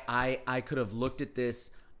 I could have looked at this.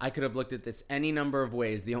 I could have looked at this any number of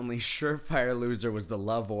ways. The only surefire loser was the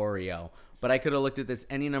Love Oreo. But I could have looked at this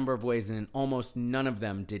any number of ways, and in almost none of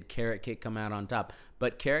them did carrot cake come out on top.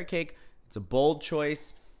 But carrot cake, it's a bold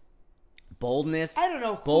choice. Boldness. I don't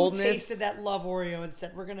know who tasted that Love Oreo and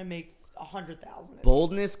said, we're going to make 100,000.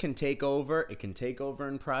 Boldness can take over. It can take over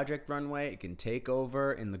in Project Runway. It can take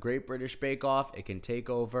over in the Great British Bake Off. It can take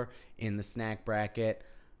over in the snack bracket.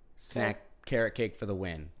 Carrot cake for the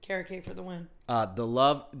win. Carrot cake for the win. The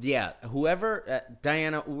love, whoever,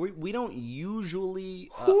 Diana, we don't usually...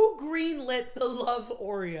 Who greenlit the Love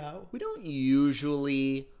Oreo? We don't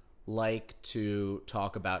usually like to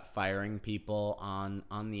talk about firing people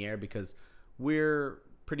on the air because we're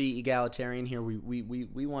pretty egalitarian here.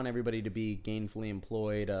 We want everybody to be gainfully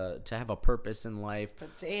employed, to have a purpose in life.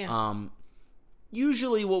 But damn.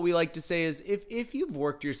 Usually what we like to say is if you've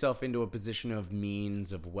worked yourself into a position of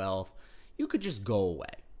means, of wealth, you could just go away.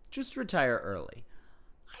 Just retire early.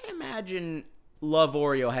 I imagine Love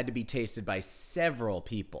Oreo had to be tasted by several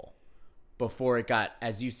people before it got,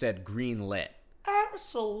 as you said, green lit.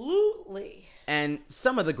 Absolutely. And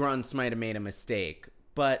some of the grunts might have made a mistake,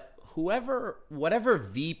 but whatever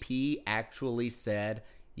VP actually said,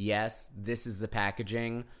 yes, this is the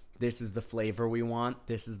packaging, this is the flavor we want,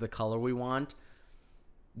 this is the color we want,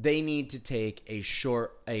 they need to take a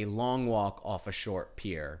long walk off a short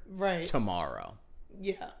pier tomorrow.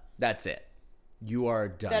 Yeah. That's it. You are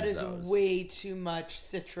done. That is way too much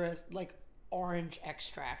citrus, like orange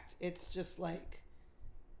extract. It's just like...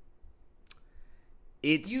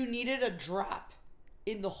 You needed a drop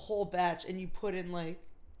in the whole batch, and you put in like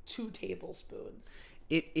 2 tablespoons.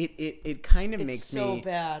 It kind of It's makes so me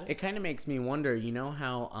bad. It kind of makes me wonder. You know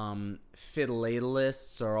how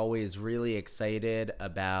philatelists are always really excited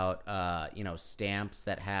about stamps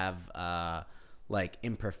that have like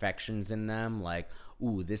imperfections in them, like,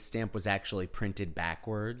 ooh, this stamp was actually printed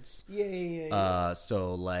backwards. Yeah.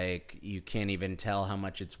 So like you can't even tell how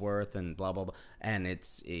much it's worth and blah blah blah, and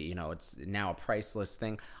it's it's now a priceless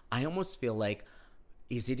thing. I almost feel like,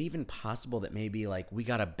 is it even possible that maybe like we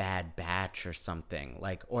got a bad batch or something,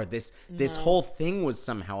 like, or this whole thing was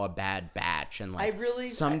somehow a bad batch, and like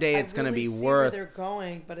someday it's going to be see worth. where they're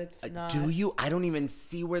going, but it's not. Do you? I don't even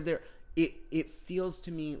see where they're. It feels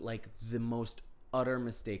to me like the most utter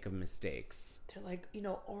mistake of mistakes. They're like,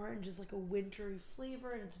 orange is like a wintry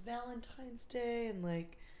flavor, and it's Valentine's Day, and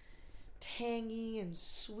like tangy and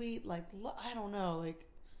sweet, like I don't know,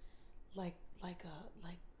 like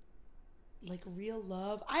real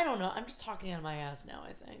love. I don't know. I'm just talking out of my ass now,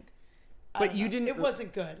 I think. But you didn't. It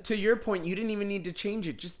wasn't good. To your point, you didn't even need to change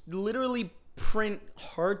it. Just literally print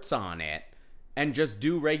hearts on it and just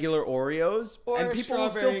do regular Oreos, or and people will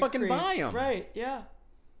still fucking cream. buy them. Right? Yeah.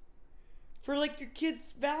 For like your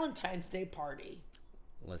kid's Valentine's Day party.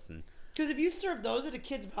 Listen. Because if you serve those at a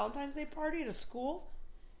kid's Valentine's Day party at a school,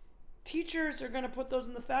 teachers are going to put those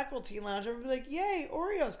in the faculty lounge and be like, "Yay,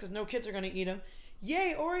 Oreos!" Because no kids are going to eat them.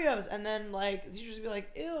 Yay, Oreos! And then like the teachers will be like,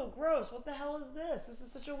 "Ew, gross! What the hell is this? This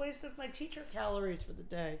is such a waste of my teacher calories for the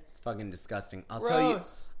day." It's fucking disgusting. I'll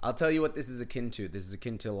Gross. tell you what this is akin to. This is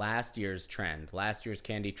akin to last year's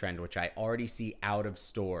candy trend, which I already see out of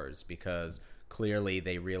stores because clearly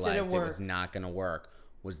they realized it was not going to work.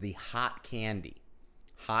 Was the hot candy,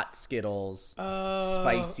 hot Skittles,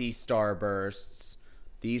 spicy Starbursts.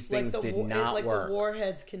 These things did not work. Like the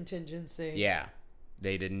Warheads contingency. Yeah.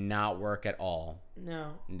 They did not work at all.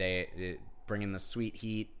 No. Bringing the sweet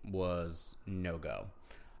heat was no-go.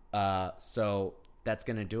 So that's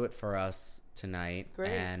going to do it for us tonight. Great.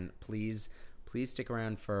 And please stick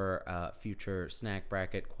around for future Snack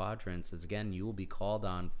Bracket Quadrants, as again, you will be called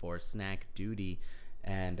on for snack duty.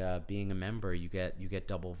 And being a member, you get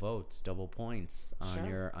double votes, double points on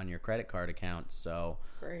your credit card account. So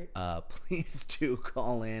great. Please do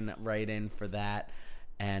write in for that.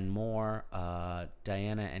 And more.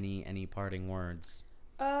 Diana, any parting words?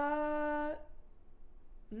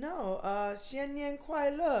 No. 新年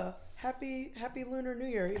快乐. Happy Lunar New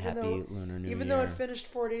Year. Even though it finished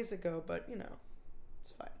 4 days ago, but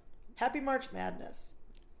it's fine. Happy March Madness.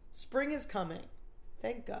 Spring is coming.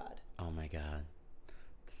 Thank God. Oh my God.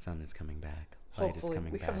 The sun is coming back. Light is coming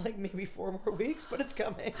back. We have like maybe 4 more weeks, but it's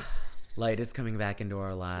coming. Light is coming back into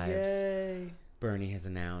our lives. Yay. Bernie has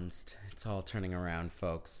announced it's all turning around,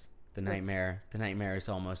 folks. The nightmare is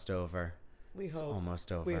almost over. We hope. It's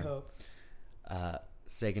almost over. We hope.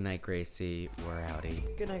 Say goodnight, Gracie. We're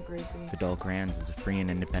outie. Good night, Gracie. The Dull Crayons is a free and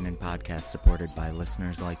independent podcast supported by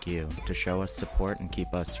listeners like you. To show us support and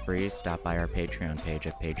keep us free, stop by our Patreon page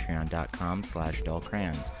at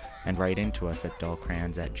patreon.com/dullcrayons and write into us at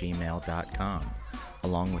dullcrayons@gmail.com.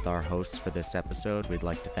 Along with our hosts for this episode, we'd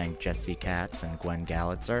like to thank Jesse Katz and Gwen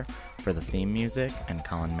Gallitzer for the theme music and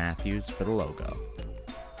Colin Matthews for the logo.